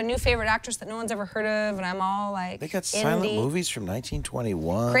now I've got a new favorite actress that no one's ever heard of, and I'm all like, they got silent movies from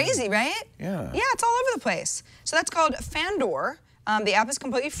 1921. Crazy, right? Yeah. Yeah, it's all over the place. So that's called Fandor. The app is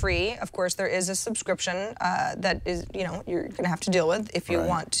completely free. Of course, there is a subscription that is, you're going to have to deal with if you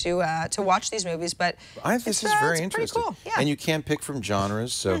want to watch these movies. But this is very interesting. Pretty cool. Yeah. And you can pick from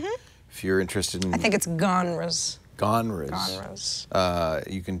genres. So. If you're interested in... I think it's genres. Genres.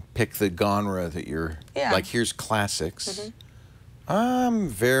 You can pick the genre that you're... Like, here's classics. I'm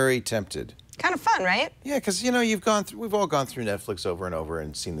very tempted. Kind of fun, right? Yeah, because, we've all gone through Netflix over and over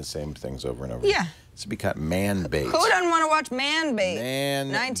and seen the same things over and over. Yeah. It's become man-bait. Who doesn't want to watch man-bait?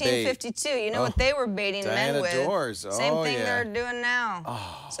 Man-bait. 1952. You know what they were baiting men with? Diana Dors. Same thing they're doing now.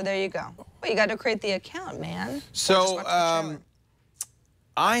 Oh. So there you go. Well, you got to create the account, man. So,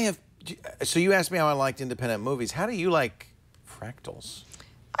 So you asked me how I liked independent movies. How do you like fractals?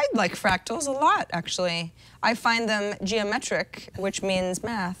 I like fractals a lot, actually. I find them geometric, which means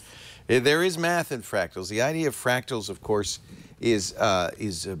math. There is math in fractals. The idea of fractals, of course, is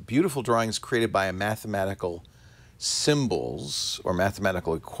beautiful drawings created by mathematical symbols or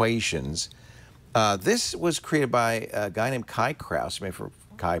mathematical equations This was created by a guy named Kai Kraus, made for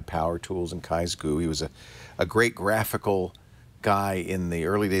Kai Power Tools and Kai's Goo. He was a great graphical guy in the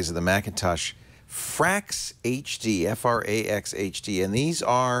early days of the Macintosh. Frax HD, F-R-A-X HD, and these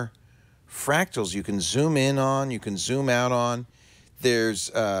are fractals you can zoom in on, you can zoom out on.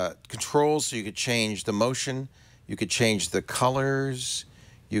 There's controls so you could change the motion, you could change the colors,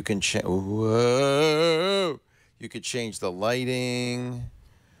 you can you could change the lighting,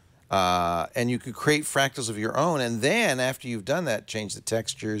 and you could create fractals of your own. And then after you've done that, change the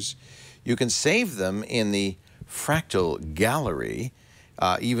textures. You can save them in the fractal gallery,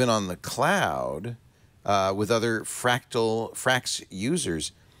 even on the cloud, with other Frax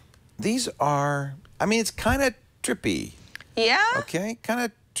users. These are, I mean, it's kind of trippy. Yeah? Okay, kind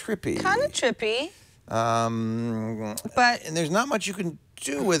of trippy. Kind of trippy. But and there's not much you can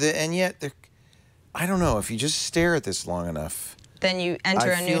do with it, and yet, I don't know, if you just stare at this long enough, then you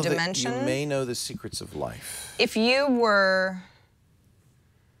enter a new dimension. You may know the secrets of life. If you were,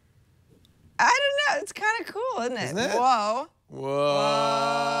 I don't know, it's kind of cool, isn't it? Isn't it? Whoa. Whoa.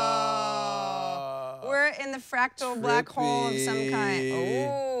 We're in the fractal black hole of some kind. Ooh.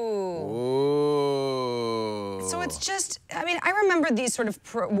 Ooh. So it's just, I mean, I remember these sort of,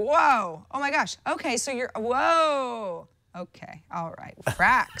 whoa. Oh my gosh. Okay, so you're, whoa. Okay, all right.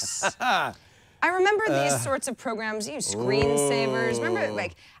 Frax. I remember these sorts of programs, screensavers. Remember,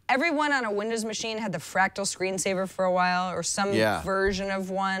 like, everyone on a Windows machine had the fractal screensaver for a while, or some version of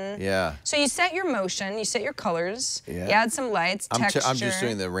one. Yeah. So you set your motion, you set your colors, you add some lights, texture. I'm just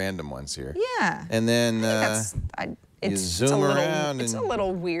doing the random ones here. Yeah. And then you zoom around. It's a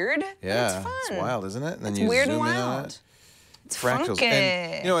little weird. Yeah. It's fun. It's wild, isn't it? And then it's you weird zoom and in on wild. it. It's Fractals. funky.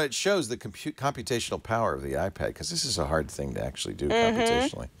 And, you know, it shows the computational power of the iPad, because this is a hard thing to actually do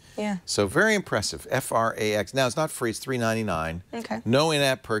computationally. Yeah. So very impressive. F-R-A-X. Now, it's not free. It's $3.99. Okay. No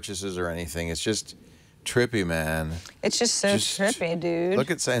in-app purchases or anything. It's just trippy, man. It's just so trippy, dude.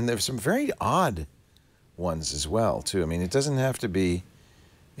 Look at, and there's some very odd ones as well, too. I mean, it doesn't have to be,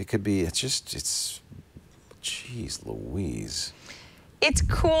 it could be, it's, geez Louise. It's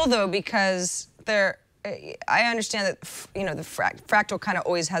cool, though, because I understand that, you know, the fractal kind of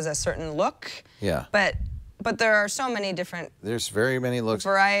always has a certain look. Yeah. But there are so many different There's very many looks.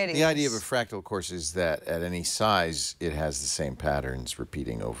 Varieties. The idea of a fractal, of course, is that at any size, it has the same patterns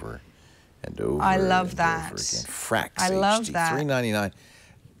repeating over and over. I love that. Over again. Frax I love that. $3.99.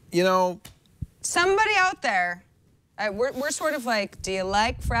 You know, somebody out there, we're sort of like, do you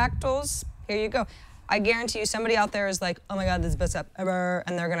like fractals? Here you go. I guarantee you somebody out there is like, oh my God, this is the best app ever,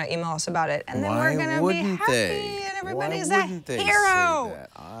 and they're gonna email us about it. And then we're gonna be happy, and everybody's a hero.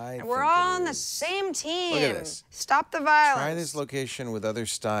 And we're all on the same team. Look at this. Stop the violence. Try this location with other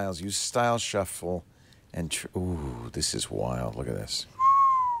styles. Use Style Shuffle, and ooh, this is wild. Look at this.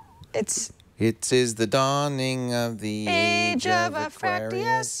 It is the dawning of the age of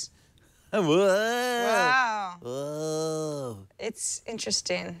Aquarius. Whoa. Wow. Whoa. It's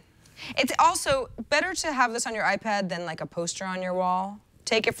interesting. It's also better to have this on your iPad than like a poster on your wall.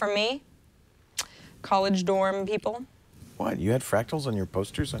 Take it from me, college dorm people. What, you had fractals on your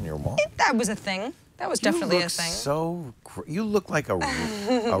posters on your wall? That was a thing. That was definitely a thing. You look like a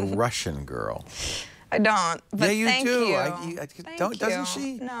Russian girl. I don't, but yeah, you thank do. you. Doesn't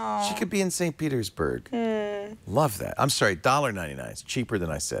she? No. She could be in St. Petersburg. Love that. I'm sorry, $1.99. It's cheaper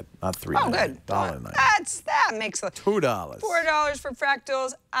than I said, not $3.99. Oh, good. $1.99. That makes a $2. $4 for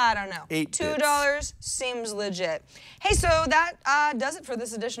fractals. I don't know. $2 seems legit. Hey, so that does it for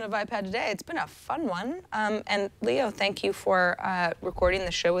this edition of iPad Today. It's been a fun one. And Leo, thank you for recording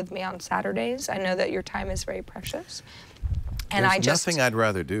the show with me on Saturdays. I know that your time is very precious. And There's nothing I'd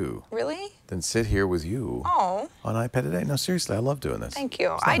rather do. Really? Than sit here with you on iPad Today. No, seriously, I love doing this. Thank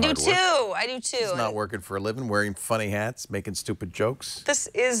you. I do too. I do too. It's not working for a living, wearing funny hats, making stupid jokes. This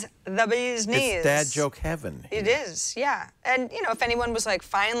is the bee's knees. It's dad joke heaven. It is, yeah. And you know, if anyone was like,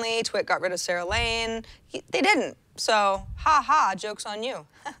 finally, Twit got rid of Sarah Lane, they didn't. So, ha ha, joke's on you.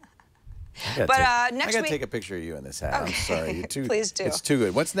 Next week, I gotta take a picture of you in this hat. Okay. I'm sorry. You're too, Please do. It's too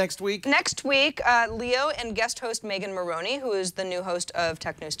good. What's next week? Next week, Leo and guest host Megan Maroney, who is the new host of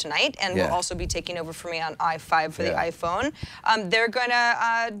Tech News Tonight, and will also be taking over for me on i5 for the iPhone. They're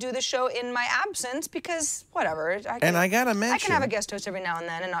gonna do the show in my absence because whatever. I gotta mention, I can have a guest host every now and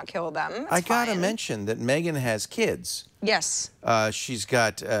then and not kill them. I gotta mention that Megan has kids. Yes. She's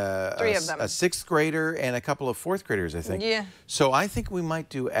got 3 of them. A 6th grader and a couple of 4th graders, I think. Yeah. So I think we might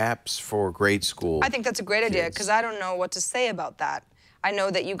do apps for grade school. I think that's a great idea because I don't know what to say about that. I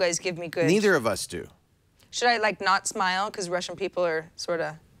know that you guys give me good. Neither of us do. Should I like not smile because Russian people are sort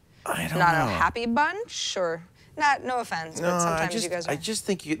of not a happy bunch, or No offense, No, but sometimes you guys are. I just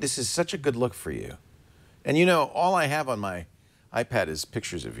think this is such a good look for you. And you know, all I have on my iPad is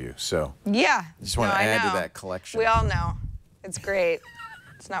pictures of you, so. Yeah. I just want to add to that collection. We all know. It's great.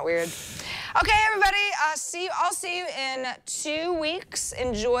 It's not weird. Okay, everybody. I'll see you in 2 weeks.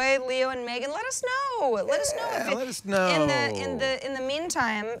 Enjoy Leo and Megan. Let us know. Let us know. Let us know. In the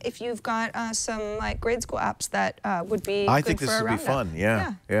meantime, if you've got some like grade school apps that would be. I good think this for a would be roundup. fun.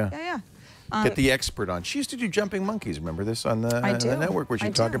 Yeah. Get the expert on. She used to do Jumping Monkeys. Remember this on the network where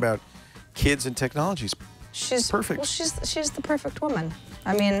she'd talk about kids and technologies. She's perfect. Well, she's the perfect woman.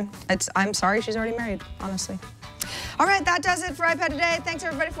 I mean, I'm sorry she's already married, honestly. All right, that does it for iPad Today. Thanks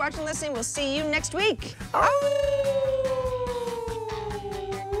everybody for watching and listening. We'll see you next week. Oh.